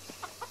endure.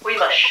 We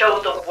must show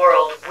the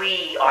world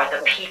we are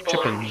the people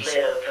Chickens.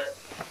 who live.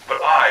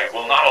 But I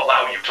will not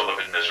allow you to live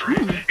in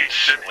misery. It's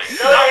simply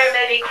Though not... there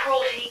may be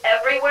cruelty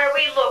everywhere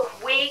we look,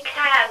 we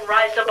can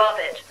rise above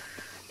it.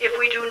 If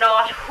we do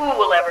not, who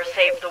will ever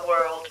save the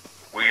world?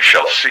 We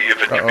shall see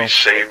if it can be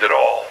saved at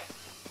all.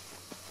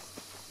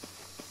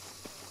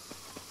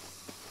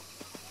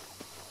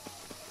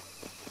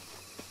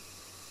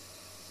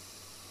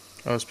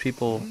 Those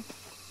people.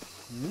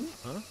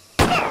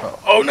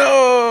 Oh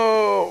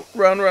no!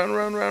 Run, run,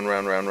 run, run,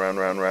 run, run, run,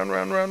 run, run,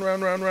 run, run,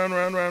 run, run, run,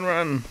 run, run,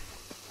 run.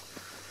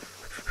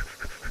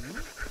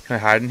 Can I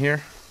hide in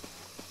here?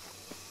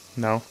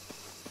 No.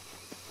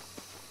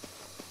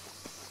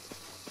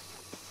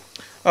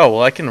 Oh,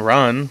 well, I can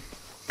run.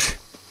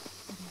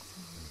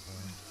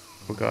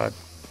 Oh, God.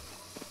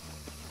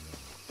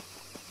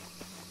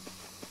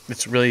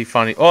 It's really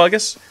funny. Oh, I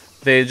guess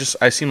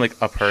I seem like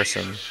a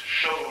person. Jesus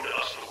showed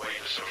us the way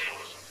to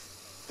socialism.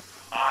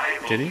 I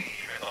Did he?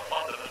 believe in the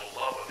fundamental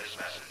love of his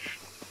message.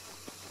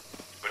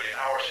 But in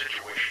our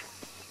situation,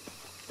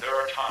 there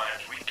are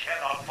times we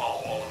cannot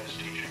follow all of his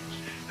teachings.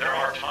 There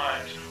are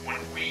times when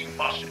we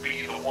must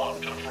be the one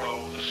to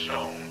throw the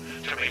stone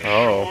to make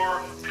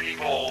sure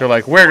people... They're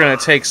like, we're going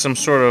to take some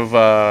sort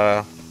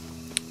of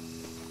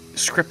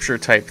scripture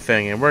type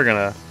thing, and we're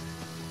going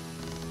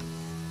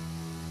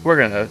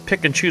to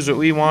pick and choose what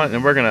we want,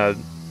 and we're going to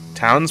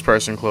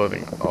townsperson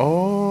clothing.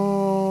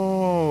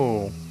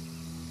 Oh.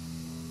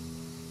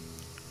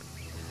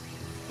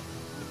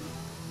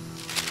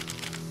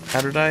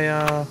 How did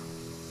I,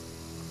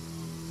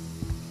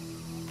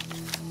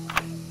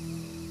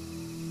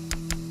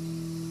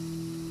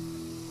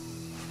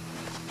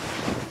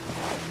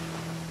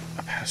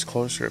 pass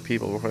closer to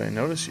people before they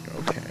notice you.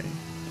 Okay.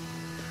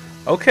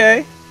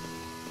 Okay.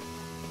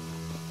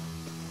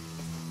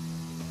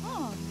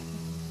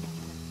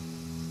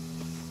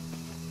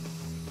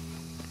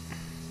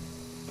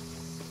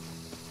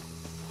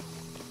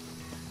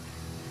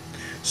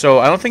 So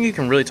I don't think you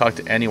can really talk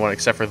to anyone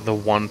except for the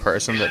one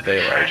person that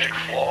they tragic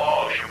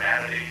flaw of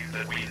humanity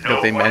that we know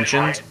that they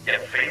mentioned. right,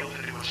 yet fail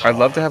to do it I'd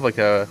love to have like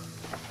a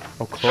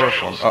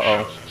chloroform.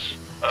 Socialism shows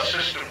us a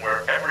system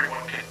where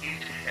everyone can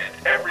eat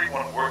and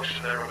everyone works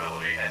to their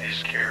ability and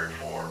is cared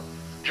for,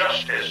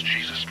 just as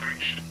Jesus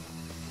preached.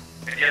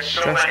 And yet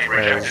so Just many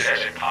reject as it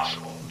as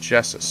impossible.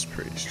 Jesus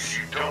preached. If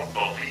you don't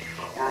believe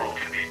the world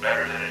can be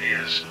better than it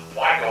is,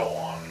 why go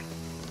on?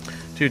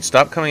 Dude,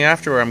 stop coming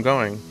after where I'm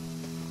going.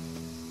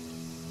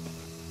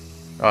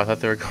 Oh, I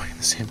thought they were going in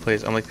the same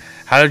place. I'm like,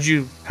 how'd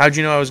you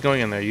know I was going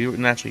in there? You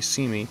didn't actually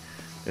see me.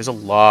 There's a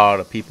lot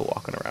of people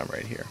walking around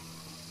right here.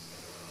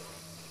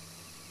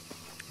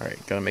 Alright,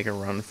 gotta make a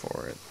run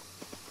for it.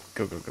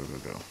 Go, go, go,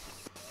 go, go.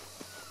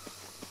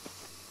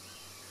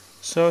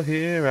 So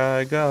here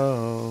I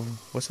go.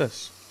 What's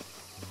this?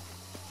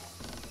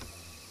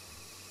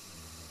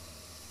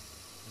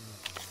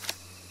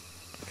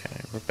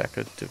 Okay,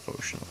 Rebecca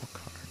devotional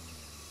card.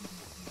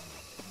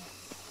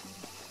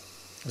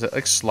 Is that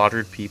like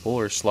slaughtered people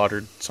or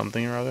slaughtered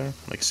something or other?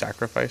 Like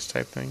sacrifice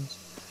type things?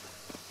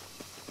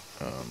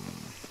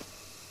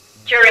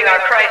 During our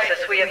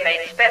crisis, we have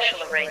made special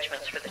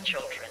arrangements for the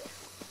children.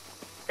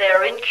 They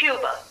are in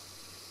Cuba,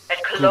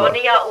 at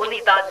Colonia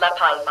Unidad La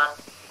Palma,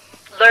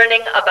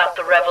 learning about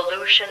the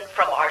revolution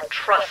from our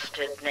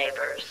trusted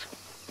neighbors.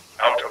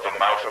 Out of the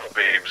mouth of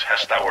babes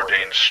hast thou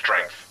ordained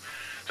strength,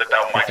 that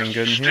thou Anything mightest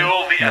good in here?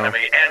 still the No.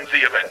 enemy and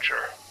the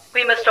avenger.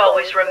 We must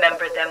always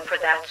remember them for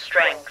that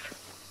strength,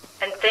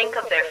 and think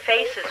of their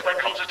faces when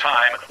There comes a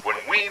time when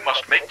we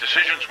must make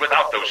decisions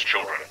without those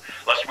children,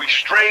 lest we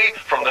stray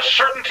from the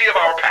certainty of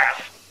our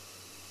path.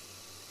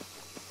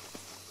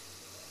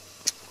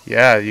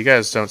 Yeah, you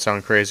guys don't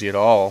sound crazy at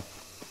all.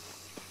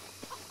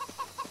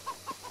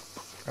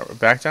 Alright, we're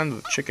back down to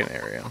the chicken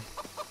area.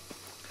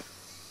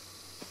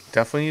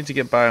 Definitely need to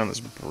get by on this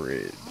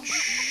bridge.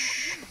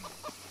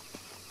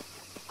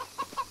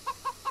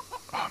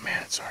 Oh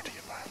man, it's hard to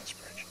get by on this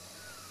bridge.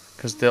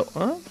 Because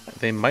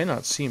they might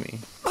not see me.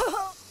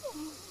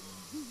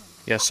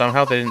 Yeah,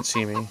 somehow they didn't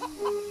see me.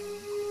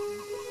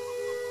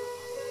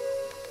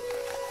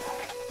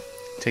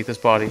 Take this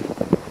body.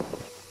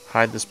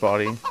 Hide this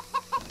body.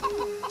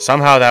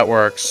 Somehow that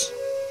works.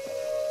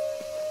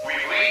 We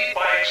lead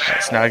by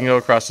example. So now I can go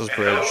across this And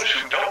bridge. those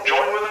who don't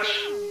join with us,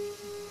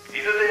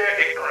 either they are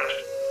ignorant,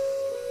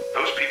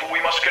 those people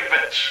we must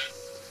convince,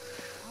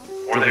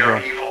 or they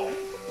are evil.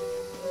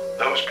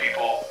 Those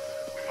people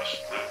we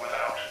must live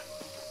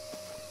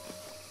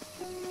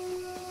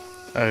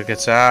without.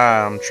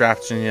 Guitar, I'm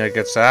trapped in your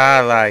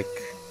guitar like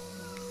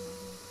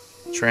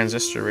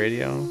transistor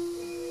radio.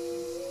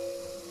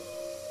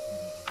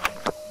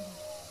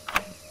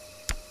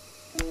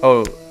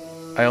 Oh,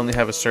 I only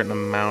have a certain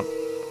amount.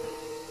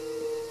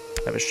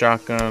 I have a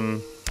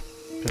shotgun,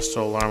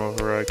 pistol, alarm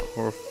override,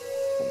 core form.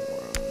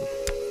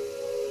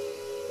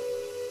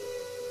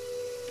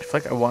 I feel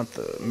like I want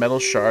the metal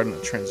shard and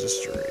the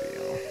transistor radio.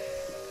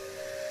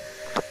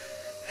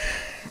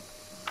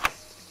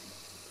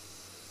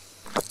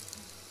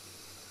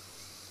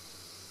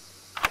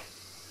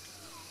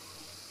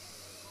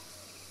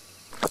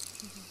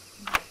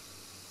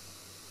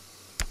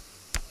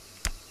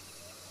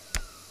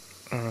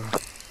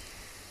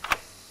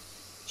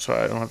 So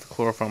I don't have the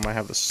chloroform, I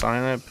have the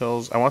cyanide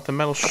pills. I want the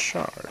metal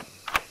shard.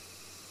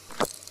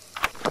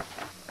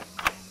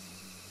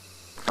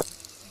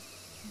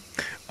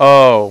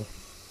 Oh.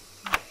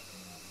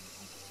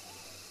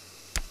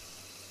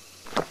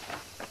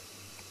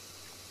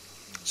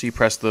 So you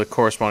press the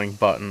corresponding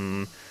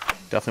button.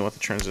 Definitely want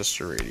the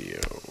transistor radio,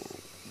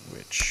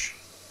 which...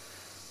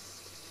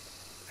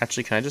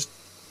 Actually, can I just...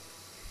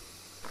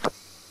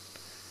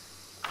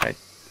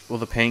 Will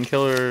the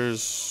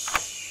painkillers...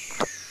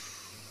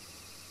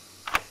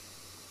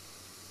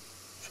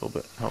 feel a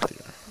bit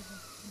healthier?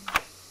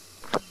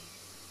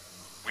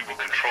 We will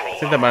control. I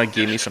think that might have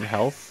gave me some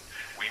health.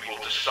 We will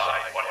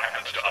decide what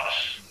happens to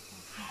us.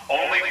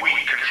 Only we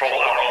control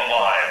our own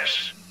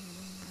lives.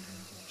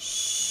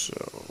 So...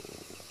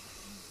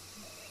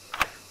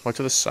 What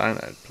to the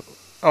cyanide pill?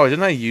 Oh,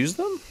 didn't I use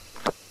them?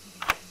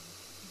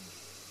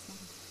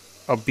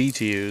 Oh, B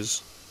to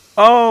use.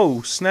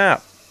 Oh,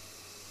 snap.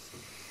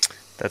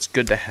 That's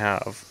good to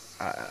have.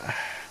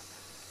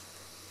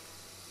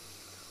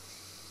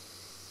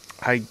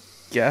 I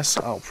guess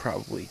I'll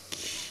probably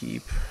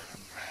keep...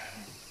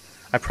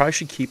 I probably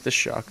should keep the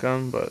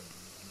shotgun, but...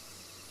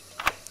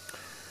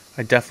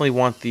 I definitely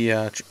want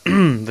the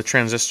the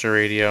transistor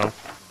radio.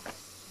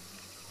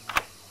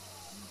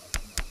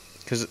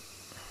 Because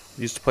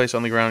used to place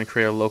on the ground and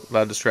create a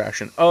loud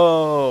distraction.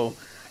 Oh!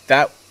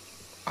 That,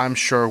 I'm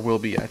sure, will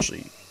be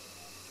actually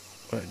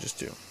what I just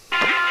do.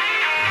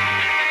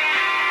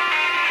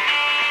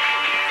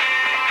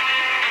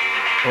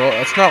 Well,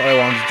 that's not what I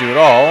wanted to do at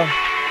all.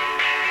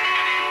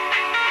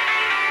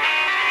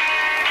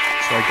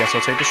 So I guess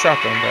I'll take the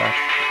shotgun back.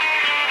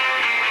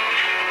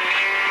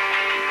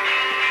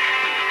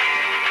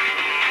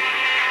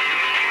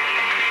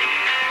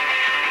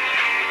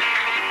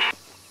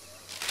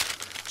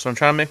 So I'm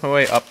trying to make my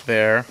way up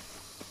there.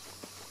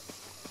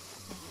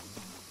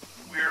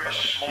 We're a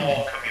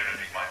small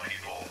community, my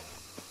people.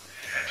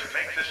 And to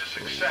make this a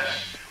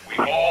success, we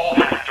all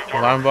have to work.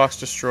 Alarm box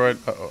destroyed.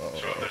 So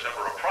if there's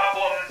ever a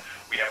problem,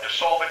 we have to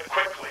solve it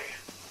quickly.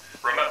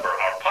 Remember,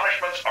 our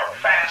punishments are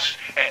fast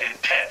and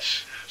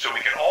intense, so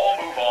we can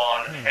all move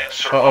on and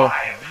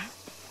survive.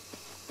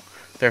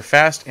 They're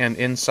fast and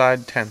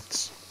inside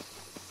tents.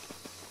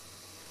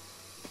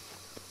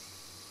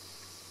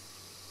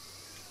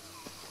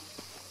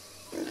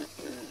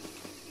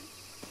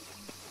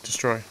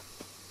 Destroy.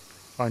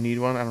 Oh, I need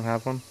one. I don't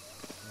have one.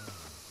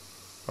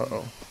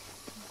 Uh-oh.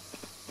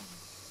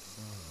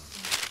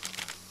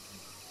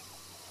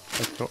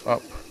 Let's go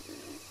up.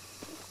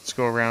 Let's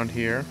go around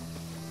here.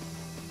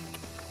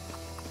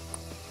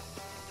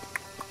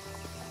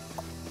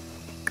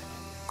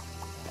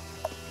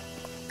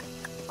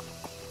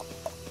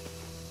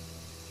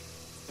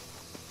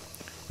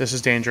 This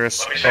is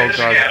dangerous. Let me say Oh this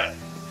god. again.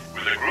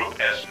 With a group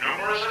as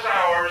numerous as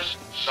ours,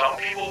 some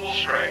people will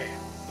stray.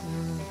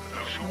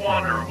 Those who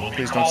wander will be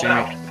Please don't called see me.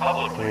 out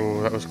publicly.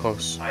 Oh, that was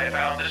close. I have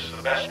found this is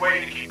the best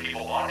way to keep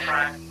people on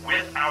track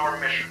with our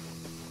mission.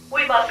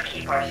 We must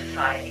keep our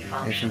society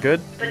functioning. Anything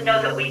good? But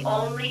know that we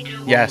only do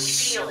what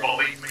Yes. we feel.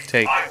 Believe me,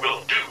 Take. I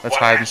will do Let's what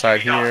hide has to inside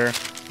be done. here.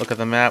 Look at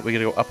the map. We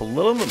gotta go up a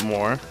little bit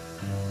more.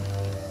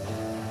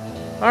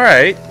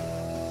 Alright.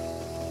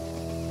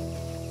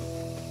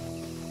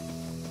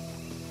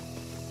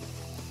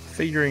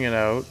 Figuring it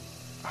out.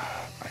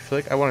 I feel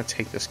like I want to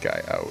take this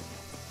guy out.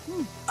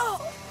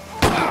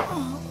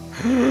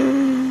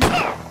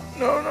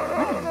 No, no, no,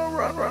 no, no,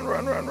 run, run,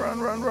 run, run, run,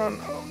 run, run.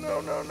 Oh, no,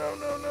 no, no,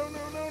 no, no,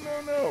 no, no,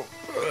 no,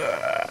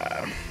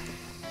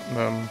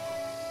 no.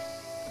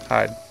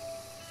 Hide.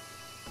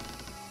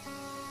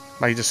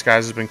 My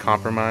disguise has been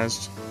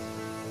compromised.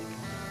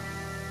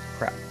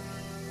 Crap.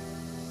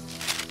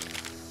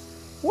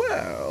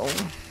 Well,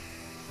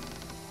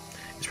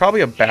 it's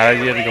probably a bad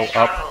idea to go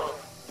up.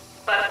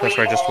 That's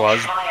where I just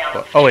was.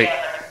 But, oh wait.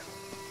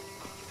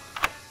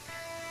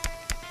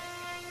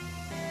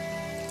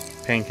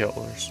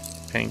 Painkillers.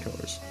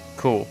 Painkillers.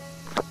 Cool.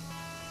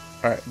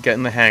 Alright,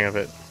 getting the hang of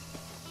it.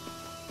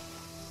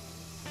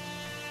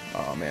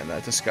 Oh man,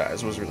 that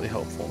disguise was really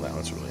helpful. Now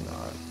it's really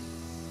not.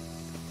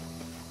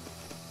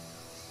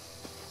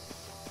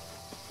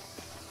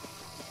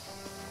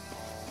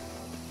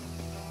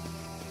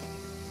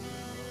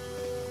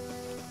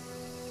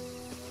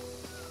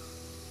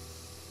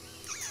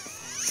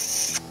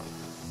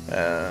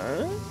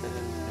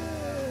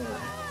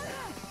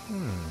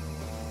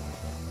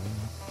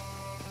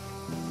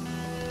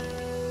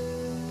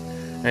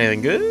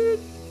 Anything good?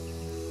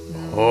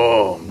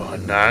 Oh,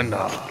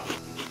 banana.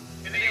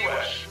 In the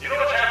U.S., you know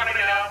what's happening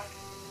now?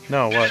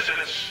 No, what?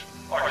 Dissidents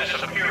are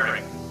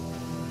disappearing.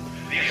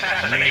 The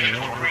assassinations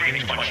were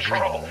creating too much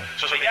trouble,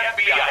 so the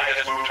FBI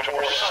has moved to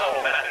more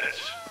subtle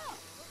methods.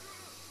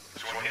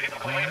 So when they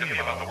complain to me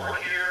about the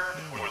work here,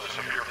 or the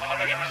severe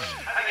punishments,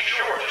 I think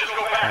sure, just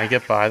go back. Can I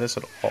get by this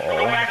at Go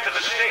all? back to the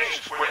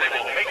States, where they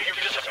will make you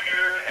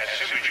disappear as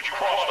soon as you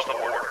cross the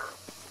border.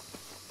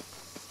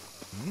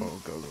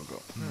 Oh, go, go, go.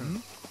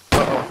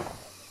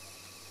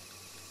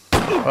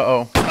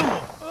 Uh-oh.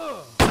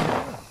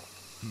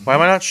 Why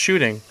am I not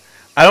shooting?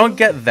 I don't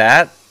get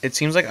that. It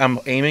seems like I'm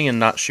aiming and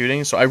not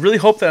shooting, so I really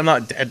hope that I'm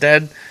not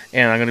dead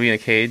and I'm going to be in a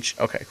cage.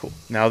 Okay, cool.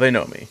 Now they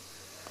know me.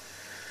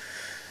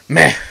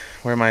 Meh.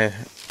 Where am I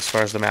as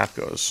far as the map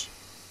goes?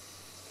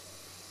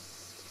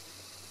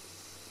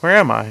 Where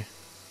am I?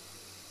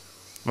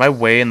 Am I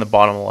way in the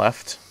bottom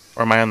left?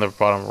 Or am I on the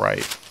bottom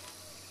right?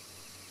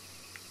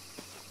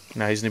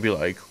 Now he's going to be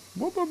like,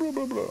 blah, blah, blah,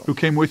 blah, blah. Who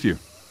came with you?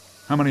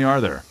 How many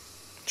are there?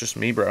 Just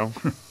me, bro.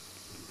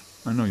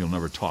 I know you'll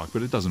never talk,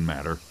 but it doesn't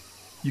matter.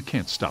 You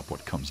can't stop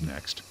what comes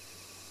next.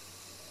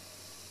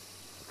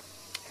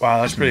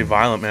 Wow, that's pretty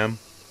violent, man.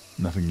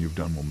 Nothing you've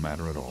done will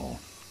matter at all.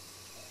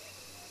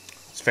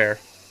 It's fair.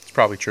 It's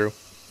probably true,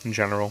 in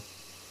general.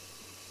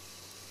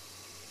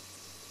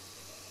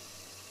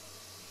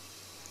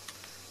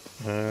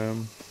 Now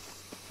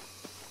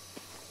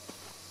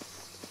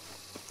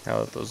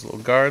that those little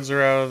guards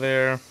are out of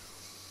there.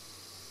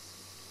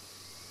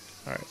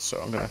 Alright,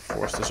 so I'm going to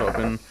force this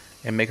open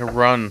and make a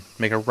run.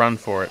 Make a run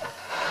for it.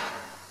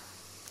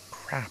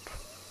 Crap.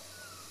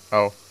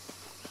 Oh.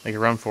 Make a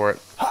run for it.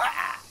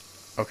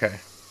 Okay.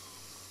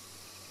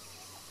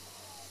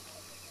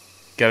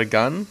 Get a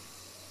gun?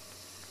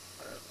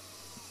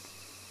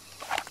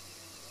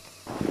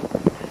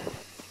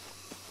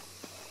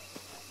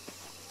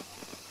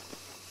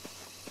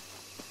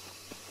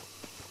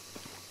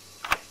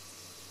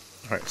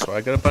 Alright, so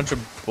I got a bunch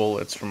of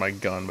bullets for my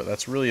gun, but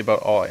that's really about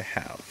all I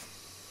have.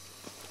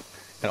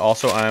 And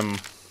also I'm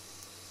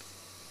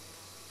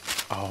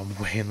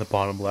way in the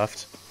bottom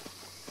left.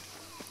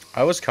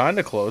 I was kind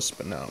of close,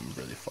 but now I'm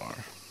really far.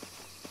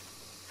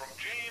 From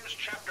James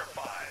chapter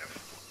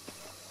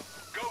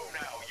 5. Go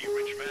now, ye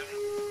rich men,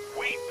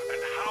 weep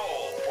and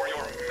howl for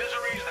your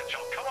miseries that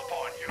shall come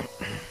upon you.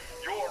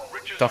 Your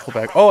riches Duffel are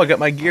bag. Oh, I got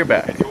my gear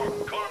back. your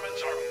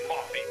garments are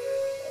moth-eaten.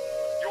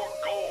 Your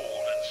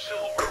gold and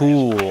silver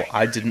Cool.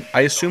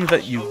 I assumed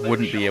that you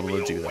wouldn't be able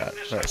to do that.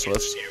 Alright, so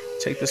let's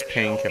take this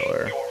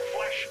painkiller. your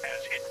flesh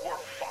as it were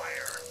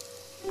fire.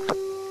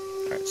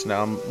 Alright, so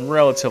now I'm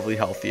relatively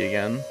healthy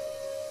again.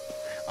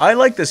 I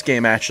like this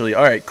game, actually.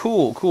 Alright,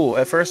 cool, cool.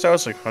 At first I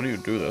was like, how do you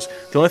do this?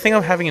 The only thing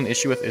I'm having an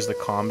issue with is the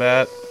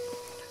combat.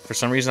 For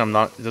some reason I'm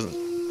not... It doesn't...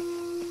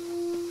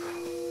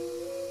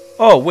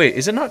 Oh, wait.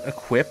 Is it not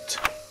equipped?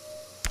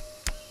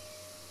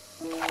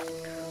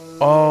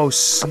 Oh,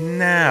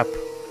 snap.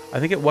 I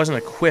think it wasn't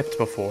equipped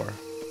before.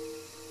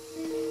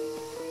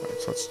 Alright,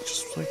 so let's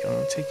just, like, I'm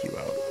gonna take you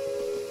out.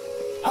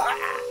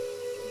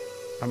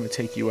 I'm gonna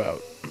take you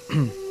out.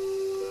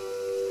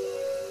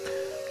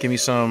 Give me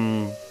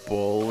some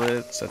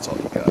bullets. That's all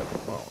you got.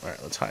 Well,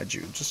 alright, let's hide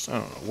you. Just, I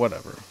don't know,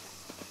 whatever.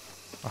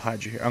 I'll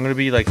hide you here. I'm gonna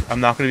be like, I'm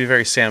not gonna be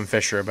very Sam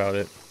Fisher about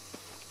it.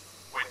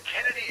 When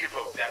Kennedy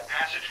evoked that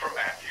passage from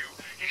Matthew,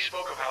 he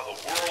spoke of how the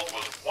world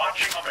was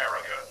watching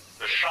America,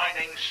 the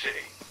shining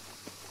city.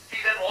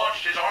 He then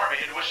launched his army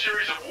into a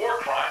series of war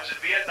crimes in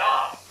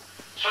Vietnam.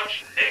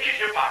 Such naked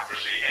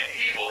hypocrisy and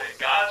evil in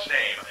God's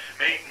name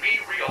made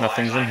me realize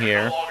Nothing's in I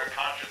here. had no longer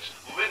conscience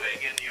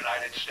living in the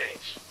United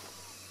States.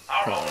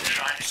 Our own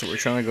shining So we're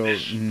city, trying to go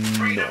this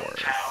freedom north.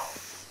 town,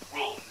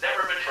 will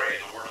never betray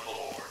the word of the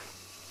Lord.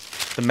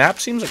 The map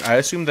seems like, I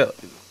assume that,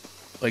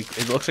 like,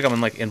 it looks like I'm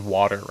in, like, in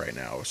water right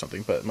now or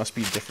something, but it must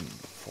be different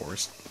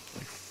forest,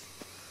 like,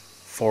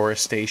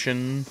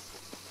 forestation.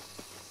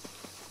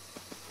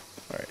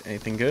 Alright,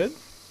 anything good?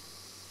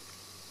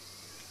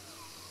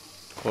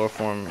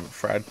 Chloroform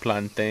fried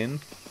plantain.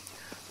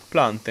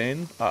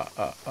 Plantain.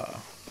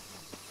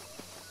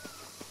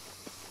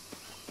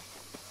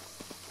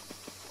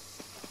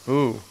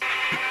 Ooh.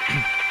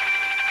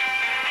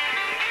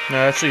 No,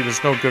 actually,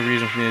 there's no good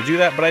reason for me to do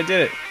that, but I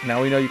did it.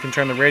 Now we know you can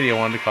turn the radio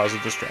on to cause a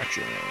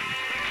distraction.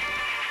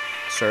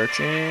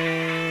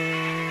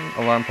 Searching.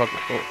 Alarm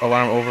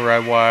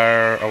override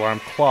wire. Alarm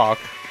clock.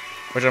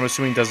 Which I'm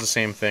assuming does the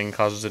same thing,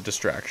 causes a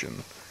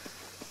distraction.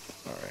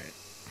 Alright.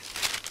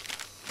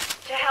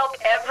 To help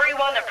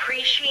everyone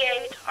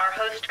appreciate our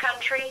host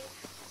country,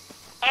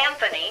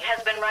 Anthony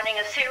has been running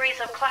a series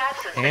of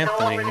classes that go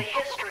over the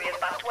history of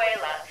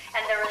Venezuela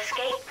and their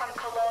escape from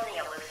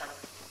colonialism.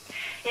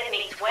 It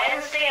meets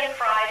Wednesday and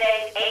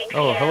Friday, 8 p.m.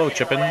 Oh, hello, in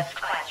Chippin'. the West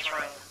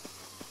classroom.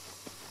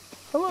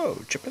 Hello,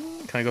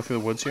 Chippin. Can I go through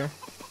the woods here?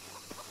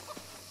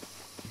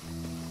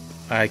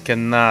 I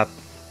cannot.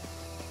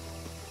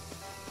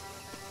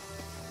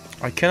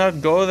 I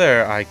cannot go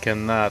there. I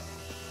cannot.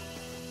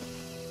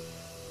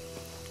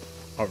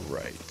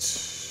 Alright.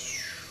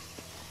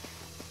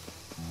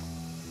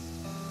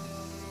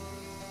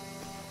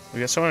 We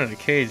got someone in a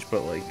cage,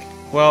 but like...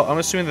 Well, I'm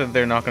assuming that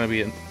they're not going to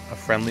be a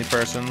friendly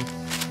person.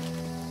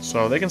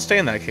 So they can stay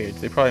in that cage.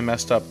 They probably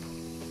messed up.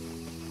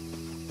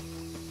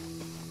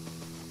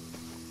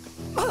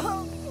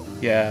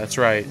 Yeah, that's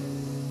right.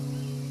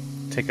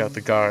 Take out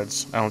the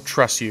guards. I don't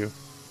trust you.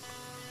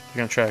 You're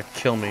gonna try to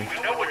kill me.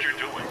 We know what you're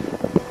doing.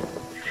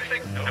 You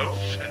think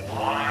notes and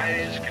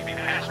lies can be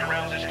passed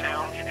around this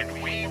town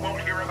and we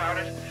won't hear about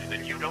it?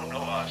 Then you don't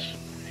know us.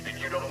 And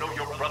you don't know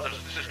your brothers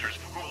and sisters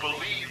who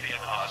believe in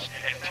us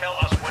and tell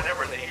us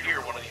whenever they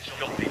hear one of these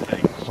filthy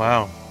things.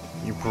 Wow.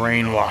 You're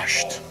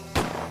brainwashed.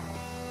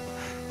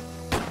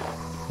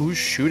 Who's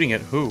shooting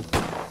at who?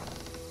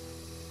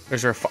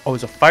 Is there oh,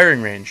 it's a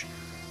firing range.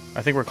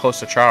 I think we're close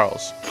to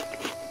Charles.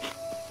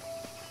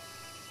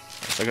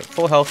 So I got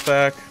full health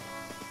back.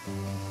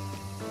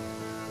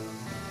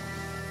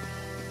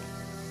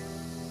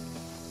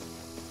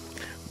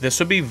 This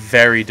would be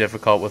very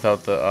difficult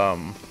without the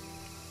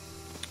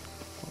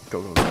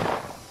go.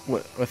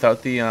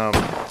 Without the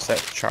is that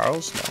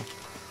Charles? No.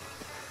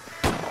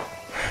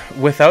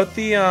 Without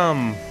the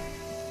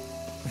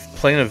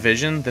plane of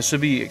vision, this would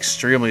be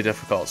extremely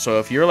difficult. So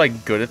if you're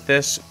like good at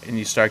this and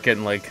you start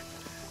getting like,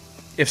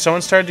 if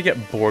someone started to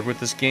get bored with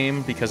this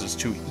game because it's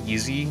too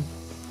easy,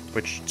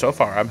 which so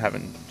far I'm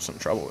having some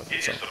trouble with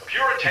it, so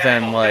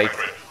then like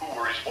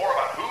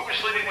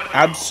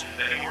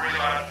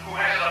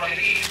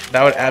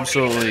that would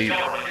absolutely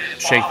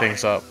shake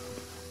things up.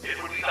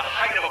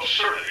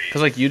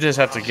 Because like you just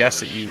have to guess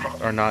that you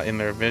are not in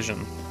their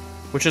vision,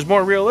 which is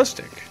more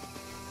realistic.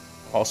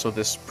 Also,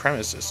 this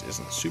premise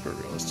isn't super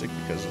realistic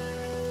because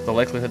the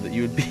likelihood that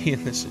you would be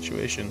in this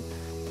situation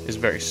is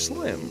very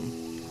slim.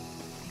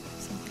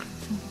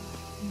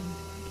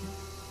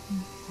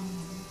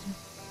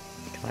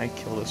 Can I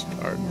kill this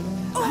guard?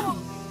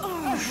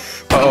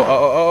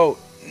 Oh,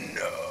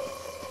 no.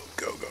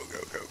 Go, go, go,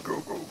 go, go,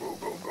 go, go,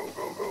 go, go,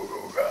 go, go, go,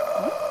 go.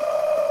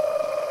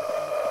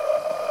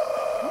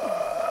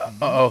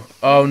 Uh-oh.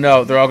 Oh,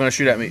 no. They're all going to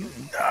shoot at me. No.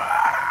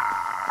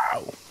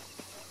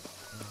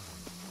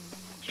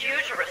 Due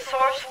to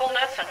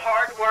resourcefulness and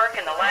hard work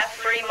in the last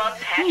 3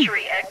 months,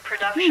 hatchery egg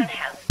production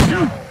has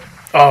doubled.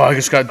 Oh, I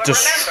just got But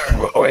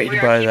destroyed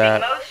remember, by we are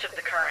that. keeping most of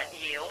the current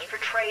yield for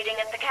trading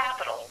at the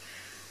capital.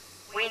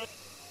 We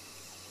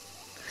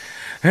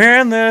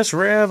And this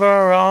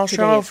river all Today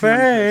shall it's one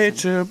fade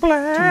person. to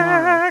black.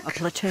 Tomorrow, a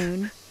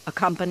platoon, a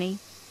company.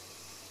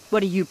 What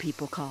do you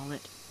people call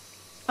it?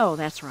 Oh,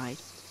 that's right.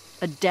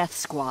 A death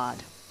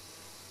squad.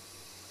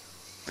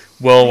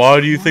 Well, why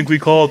do you think we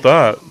call it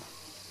that?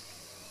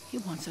 He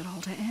wants it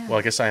all to end. Well,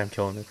 I guess I am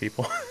killing the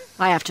people.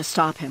 I have to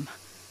stop him.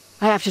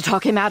 I have to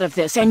talk him out of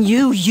this, and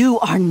you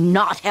are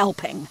not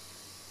helping.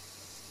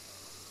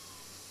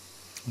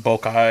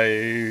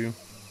 Bokai.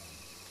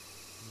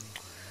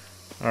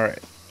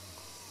 Alright.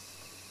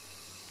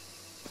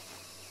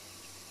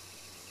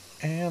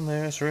 And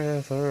this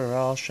river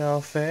all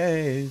shall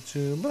fade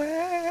to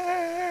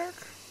black.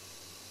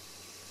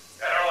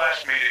 At our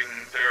last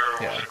meeting,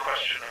 there was a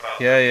question about...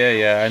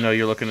 Yeah. I know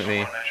you're looking at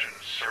me. Someone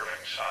mentioned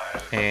serving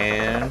size.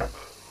 And...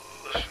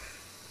 Listen,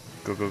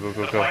 Go.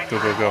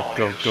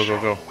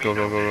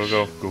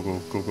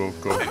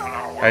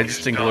 I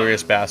just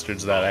inglorious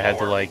bastards that I had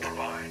to like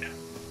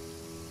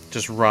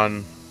just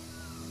run.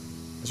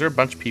 Is there a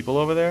bunch of people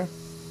over there?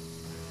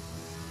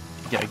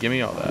 Yeah, give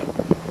me all that.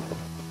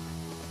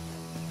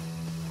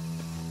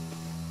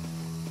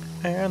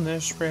 And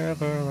this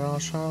river all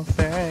shall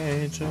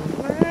fade to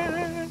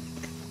black.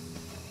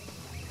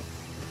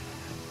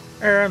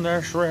 And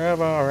this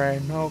river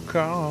ain't no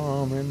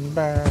coming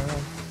back.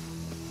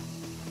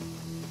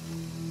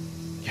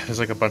 Yeah, there's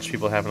like a bunch of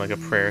people having like a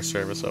prayer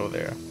service over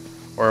there,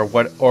 or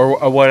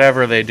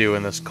whatever they do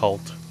in this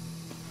cult.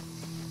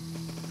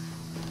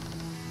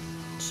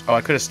 Oh,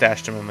 I could have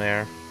stashed him in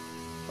there.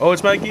 Oh,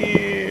 it's my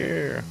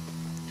gear.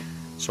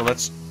 So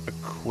let's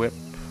equip.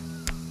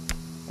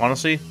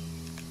 Honestly,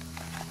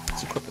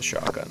 let's equip the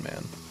shotgun,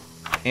 man.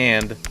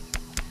 And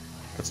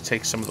let's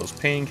take some of those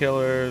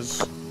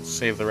painkillers.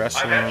 Save the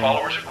rest of them. I've had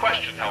followers who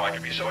question how I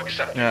could be so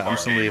accepting. Yeah, I'm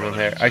just gonna leave him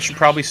there. I should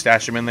probably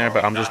stash him in there,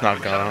 but I'm just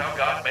not gonna. How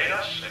God made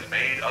us and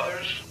made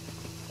others.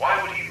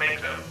 Why would He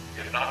make them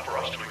if not for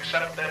us to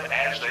accept them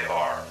as they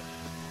are?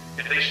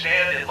 If they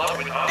stand in love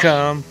with us,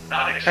 Come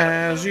not accept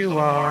as them you is a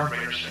far are.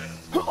 greater sin.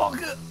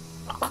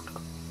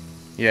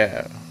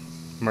 Yeah,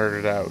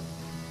 murdered out.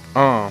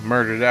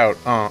 Murdered out.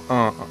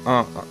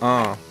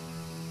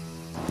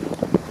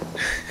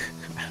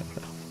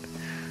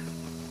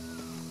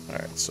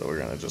 Alright, so we're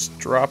gonna just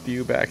drop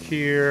you back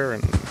here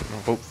and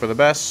hope for the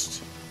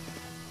best.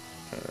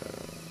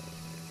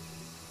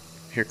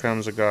 Here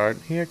comes a guard.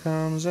 Here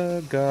comes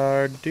a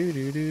guard.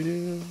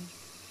 Do.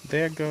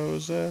 There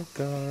goes a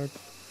guard.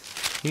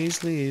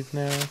 He's leave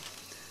now.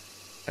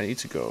 I need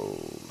to go.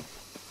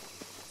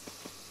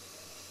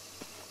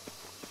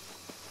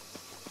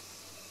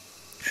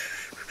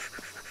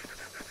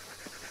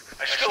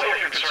 I still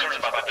have concerns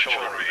about the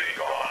children being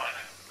gone.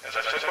 As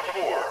I said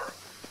before,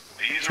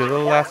 these To the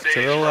left,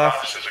 to the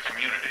left. Us as a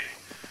community.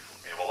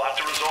 We have a lot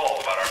to resolve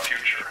about our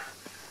future.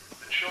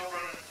 The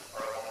children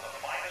are one of the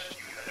finest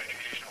youth and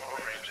educational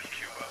programs in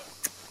Cuba.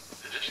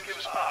 This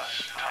gives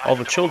us time All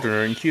the children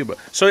are in Cuba.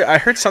 So I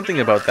heard something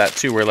about that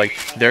too, where like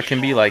there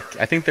can be like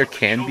I think there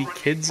can be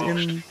kids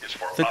in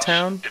the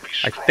town.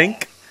 I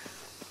think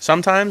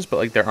sometimes, but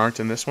like there aren't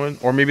in this one,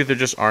 or maybe there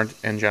just aren't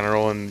in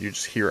general, and you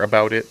just hear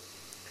about it.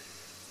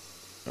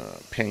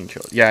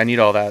 Painkiller. Yeah, I need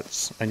all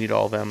that. I need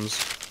all thems.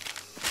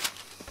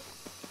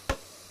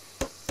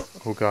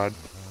 Oh god.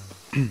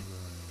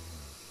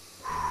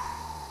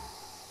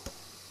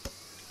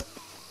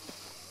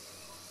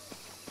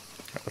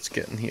 Let's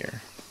get in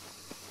here.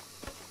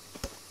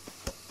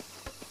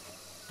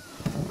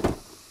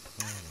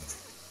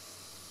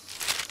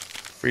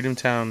 Freedom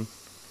Town.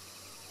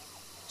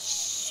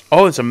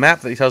 Oh, it's a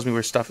map that he tells me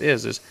where stuff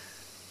is. There's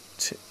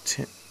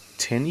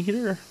Tin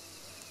Eater?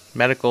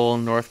 Medical,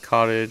 North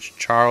Cottage.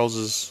 Charles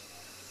is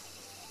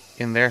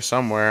in there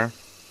somewhere.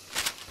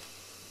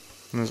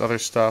 And there's other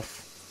stuff.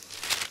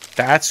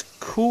 That's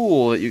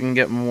cool that you can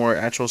get more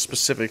actual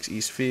specifics.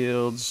 East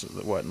Fields,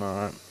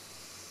 whatnot.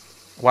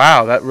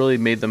 Wow, that really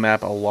made the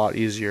map a lot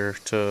easier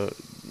to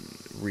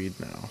read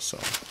now, so.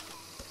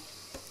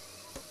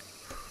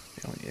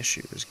 The only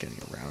issue is getting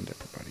around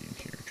everybody in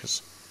here,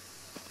 because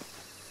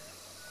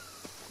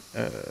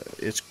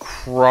it's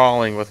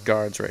crawling with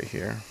guards right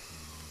here.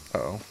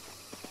 Uh-oh.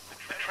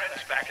 The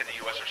trends back in the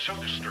U.S. are so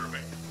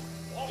disturbing.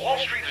 Wall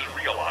Street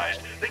has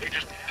realized they can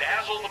just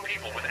dazzle the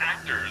people with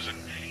actors and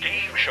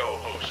game show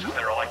hosts as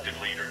their elected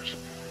leaders.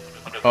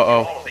 Under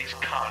all of these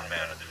con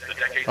men, the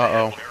decades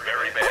ahead look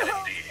very bad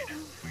indeed.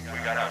 We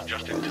got out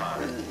just in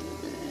time.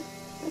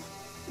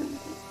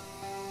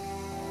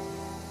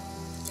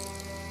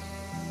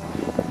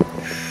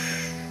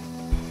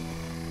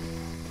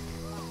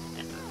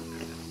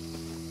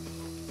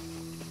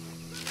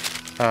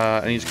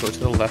 I need to go to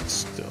the left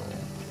still.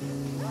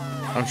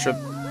 I'm sure.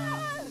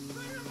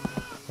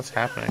 What's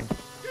happening?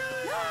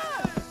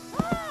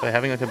 Are they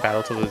having like a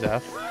battle to the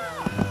death?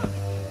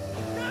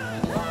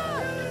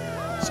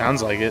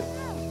 Sounds like it.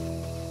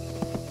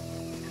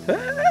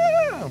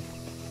 Ah!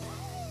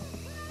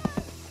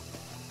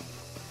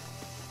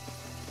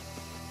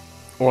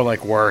 Or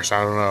like worse,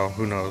 I don't know.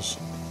 Who knows?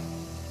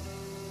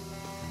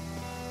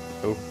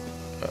 Oh.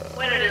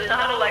 When it is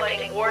not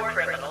electing war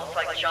criminals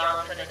like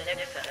Johnson and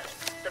Nixon,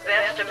 the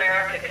best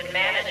America can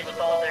manage with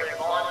all their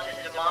vaunted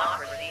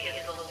democracy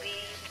is the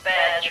least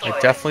bad choice. I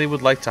definitely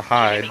would like to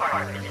hide. Jimmy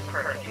Carter is a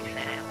perfect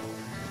example.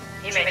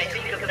 He may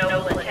speak of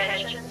noble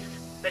intentions,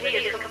 but he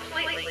is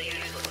completely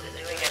useless at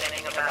doing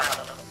anything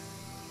about them.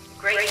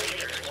 Great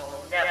leaders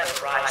will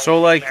never rise.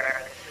 So like,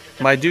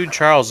 my dude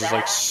Charles is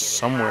like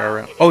somewhere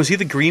around. Oh, is he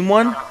the green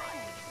one?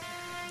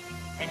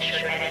 And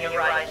should any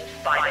arise to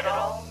fight it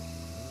all,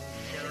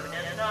 soon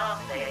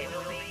enough they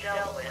will be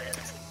dealt with.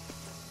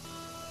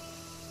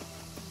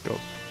 Go.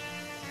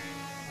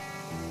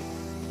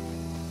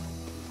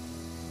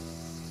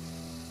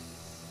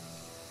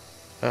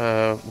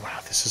 Wow,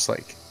 this is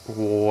like,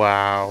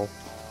 wow.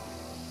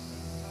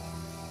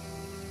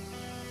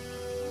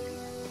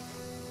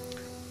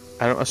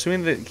 I'm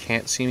assuming they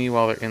can't see me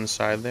while they're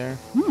inside there.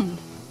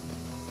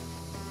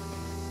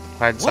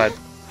 Hide inside.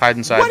 Hide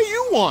inside. What do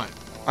you want?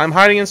 I'm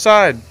hiding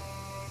inside.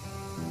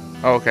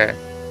 Oh, okay.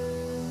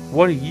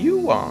 What do you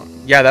want?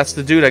 Yeah, that's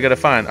the dude I gotta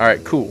find.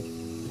 Alright, cool.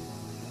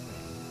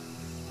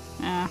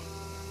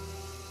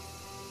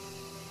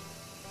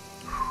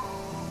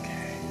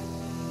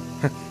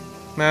 Okay.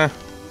 Nah.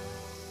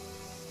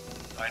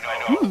 I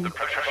know. The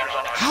pressure's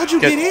on. How'd you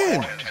get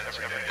in?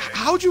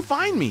 How'd you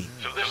find me?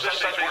 So this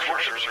Sandbox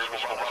worship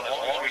service will run as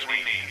long as we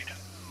need.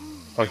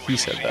 Oh, he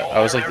said that. I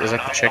was like, is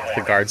that the chick,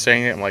 the guard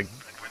saying it? I'm like,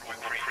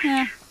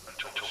 Yeah.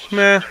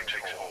 meh. Takes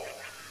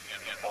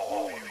hold in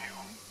all of you.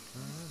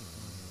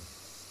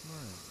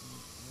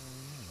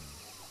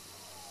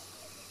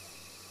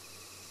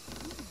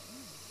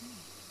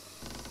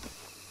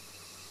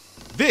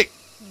 Vic,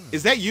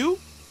 is that you?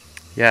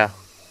 Yeah.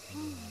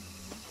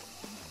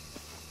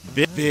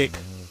 Vic,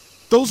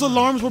 those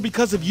alarms were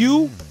because of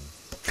you?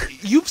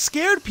 You've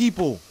scared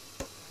people.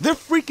 They're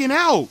freaking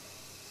out.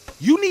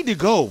 You need to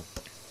go.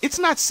 It's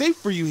not safe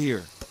for you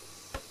here.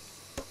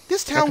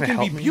 This town gonna can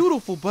be help me?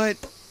 beautiful, but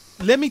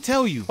let me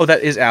tell you. Oh,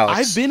 that is Alex.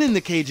 I've been in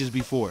the cages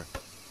before.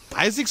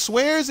 Isaac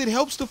swears it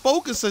helps to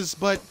focus us,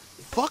 but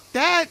fuck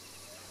that.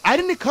 I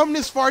didn't come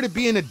this far to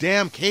be in a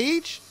damn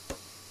cage.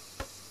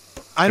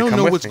 I don't come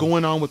know with what's me.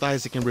 going on with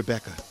Isaac and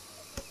Rebecca,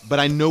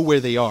 but I know where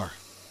they are.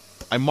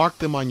 I marked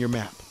them on your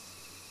map.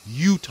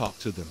 You talk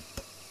to them.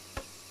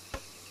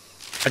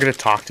 I gotta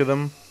talk to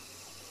them.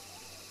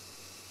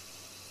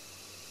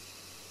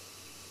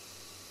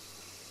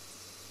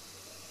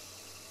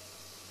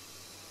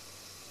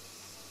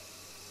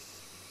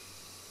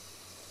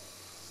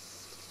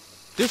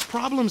 There's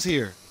problems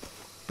here,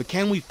 but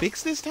can we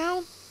fix this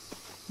town?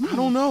 I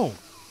don't know.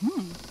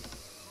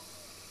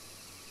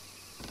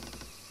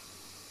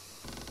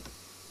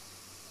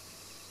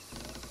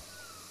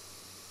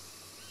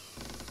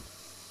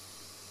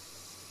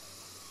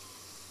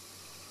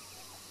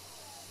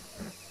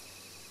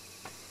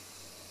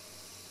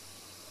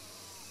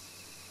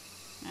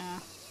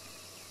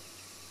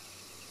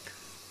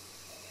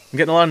 I'm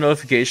getting a lot of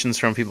notifications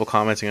from people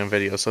commenting on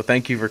videos, so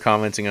thank you for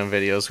commenting on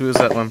videos. Who was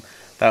that one?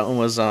 That one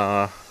was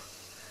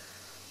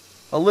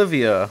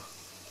Olivia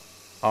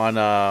on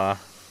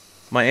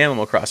my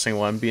Animal Crossing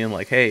one, being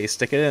like, "Hey,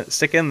 stick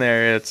in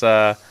there. It's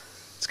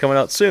coming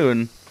out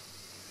soon."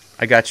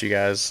 I got you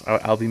guys.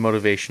 I'll be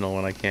motivational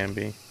when I can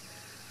be.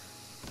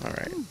 All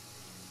right,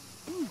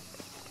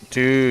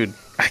 dude,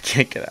 I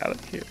can't get out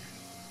of here.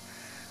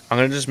 I'm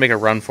gonna just make a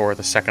run for it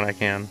the second I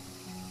can.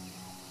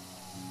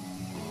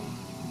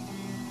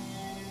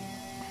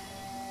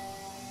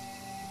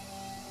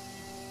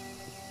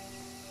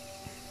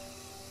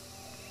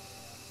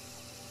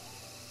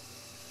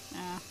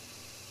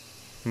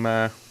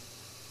 Meh.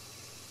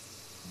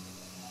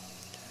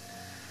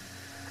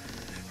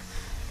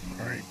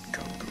 Alright,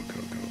 go.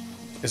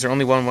 Is there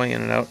only one way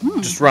in and out?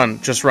 Just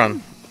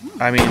run.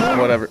 I mean,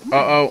 whatever.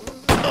 Uh-oh.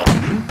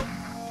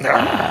 Am I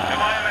a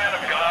man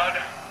of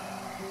God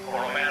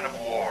or a man of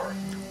war?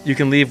 You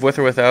can leave with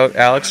or without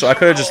Alex, so I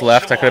could have just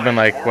left. I could have been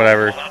like,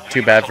 whatever,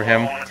 too bad for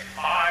him.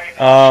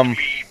 I'm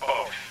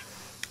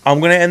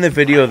going to end the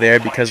video there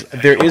because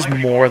there is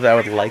more that I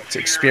would like to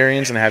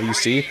experience and have you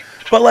see.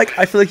 But, like,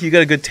 I feel like you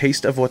get a good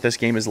taste of what this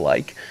game is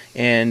like.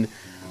 And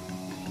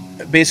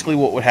basically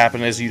what would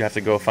happen is you'd have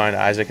to go find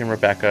Isaac and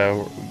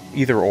Rebecca,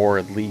 either or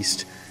at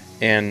least,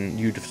 and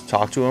you'd have to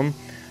talk to them.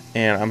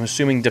 And I'm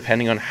assuming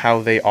depending on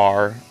how they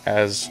are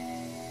as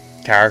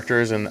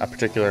characters in a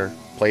particular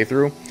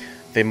playthrough,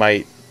 they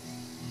might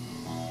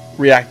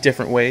react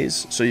different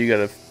ways. So you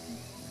gotta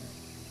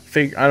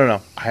figure, I don't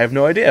know. I have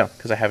no idea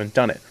because I haven't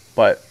done it.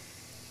 But,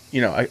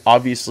 you know,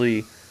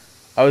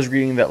 I was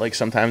reading that, like,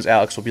 sometimes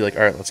Alex will be like,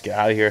 alright, let's get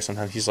out of here.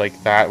 Sometimes he's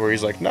like that, where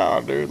he's like,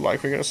 nah, dude,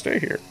 like, we're gonna stay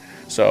here.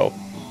 So,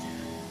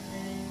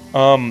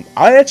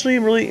 I actually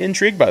am really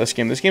intrigued by this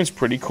game. This game's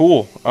pretty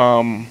cool.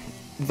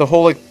 The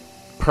whole, like,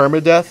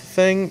 permadeath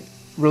thing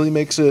really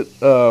makes it,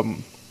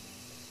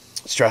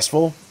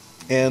 stressful.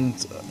 And,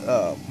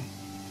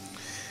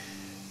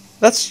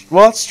 that's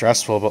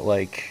stressful, but,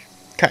 like,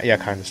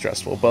 kind of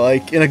stressful. But,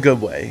 like, in a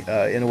good way.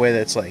 In a way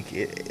that's, like,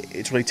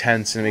 it's really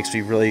tense, and it makes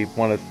me really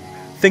want to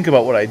think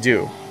about what I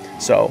do.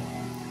 So,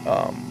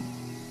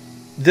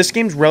 this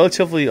game's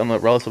on the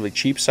relatively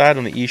cheap side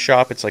on the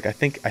eShop. It's like I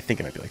think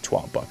it might be like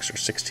 $12 or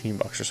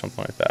 $16 or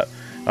something like that.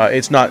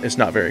 It's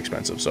not very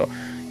expensive. So,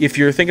 if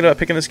you're thinking about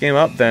picking this game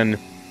up, then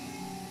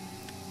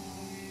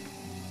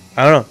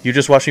I don't know. You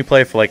just watch me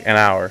play for like an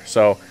hour,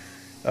 so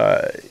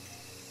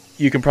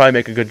you can probably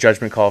make a good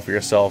judgment call for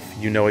yourself.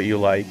 You know what you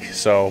like,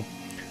 so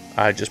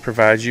I just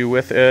provide you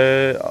with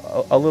a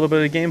little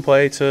bit of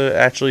gameplay to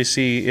actually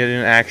see it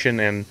in action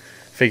and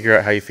figure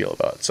out how you feel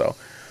about it. So,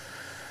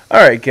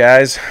 alright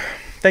guys,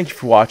 thank you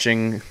for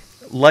watching.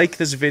 Like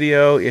this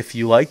video if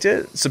you liked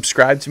it.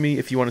 Subscribe to me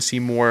if you want to see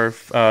more,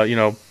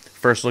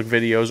 first look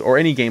videos or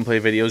any gameplay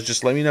videos.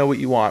 Just let me know what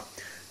you want.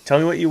 Tell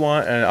me what you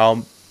want and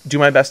I'll do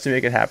my best to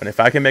make it happen. If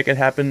I can make it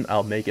happen,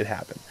 I'll make it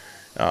happen.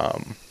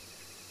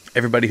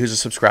 Everybody who's a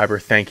subscriber,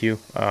 thank you.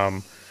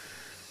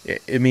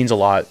 It means a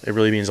lot. It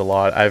really means a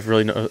lot. I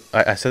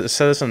said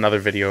this in another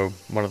video,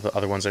 one of the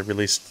other ones I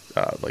released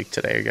like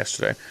today or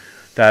yesterday,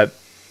 that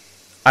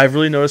I've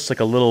really noticed like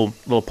a little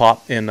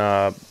pop in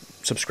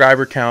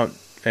subscriber count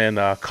and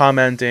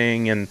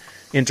commenting and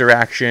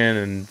interaction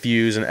and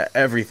views and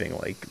everything,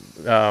 like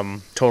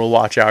total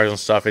watch hours and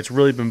stuff. It's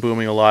really been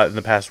booming a lot in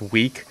the past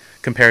week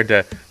compared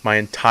to my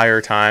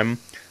entire time,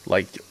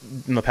 like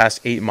in the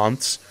past 8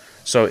 months.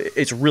 So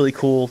it's really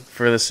cool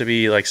for this to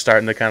be like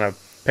starting to kind of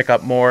pick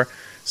up more.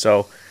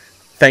 So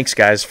thanks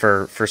guys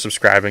for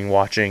subscribing,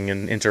 watching,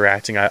 and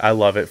interacting. I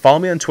love it. Follow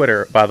me on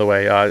Twitter, by the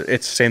way.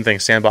 It's the same thing,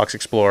 Sandbox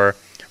Xplorer.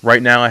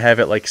 Right now I have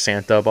it like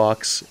Santa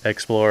Box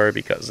Xplorer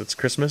because it's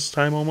Christmas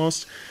time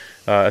almost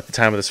at the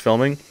time of this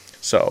filming.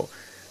 So,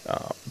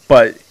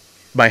 but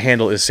my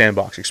handle is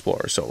Sandbox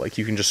Explorer. So like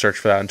you can just search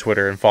for that on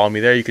Twitter and follow me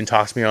there. You can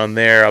talk to me on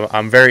there.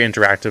 I'm very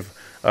interactive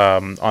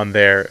on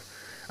there.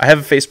 I have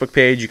a Facebook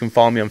page. You can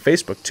follow me on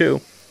Facebook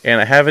too.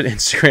 And I have an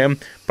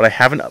Instagram, but I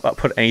haven't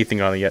put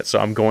anything on it yet. So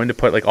I'm going to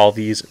put like all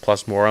these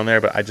plus more on there,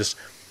 but I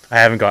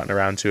haven't gotten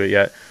around to it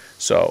yet.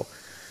 So,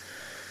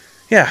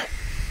 yeah.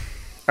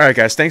 Alright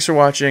guys, thanks for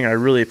watching. I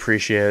really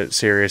appreciate it,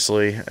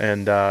 seriously.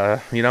 And,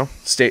 let me know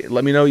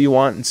what you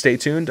want and stay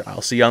tuned.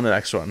 I'll see you on the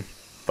next one.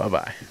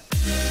 Bye-bye.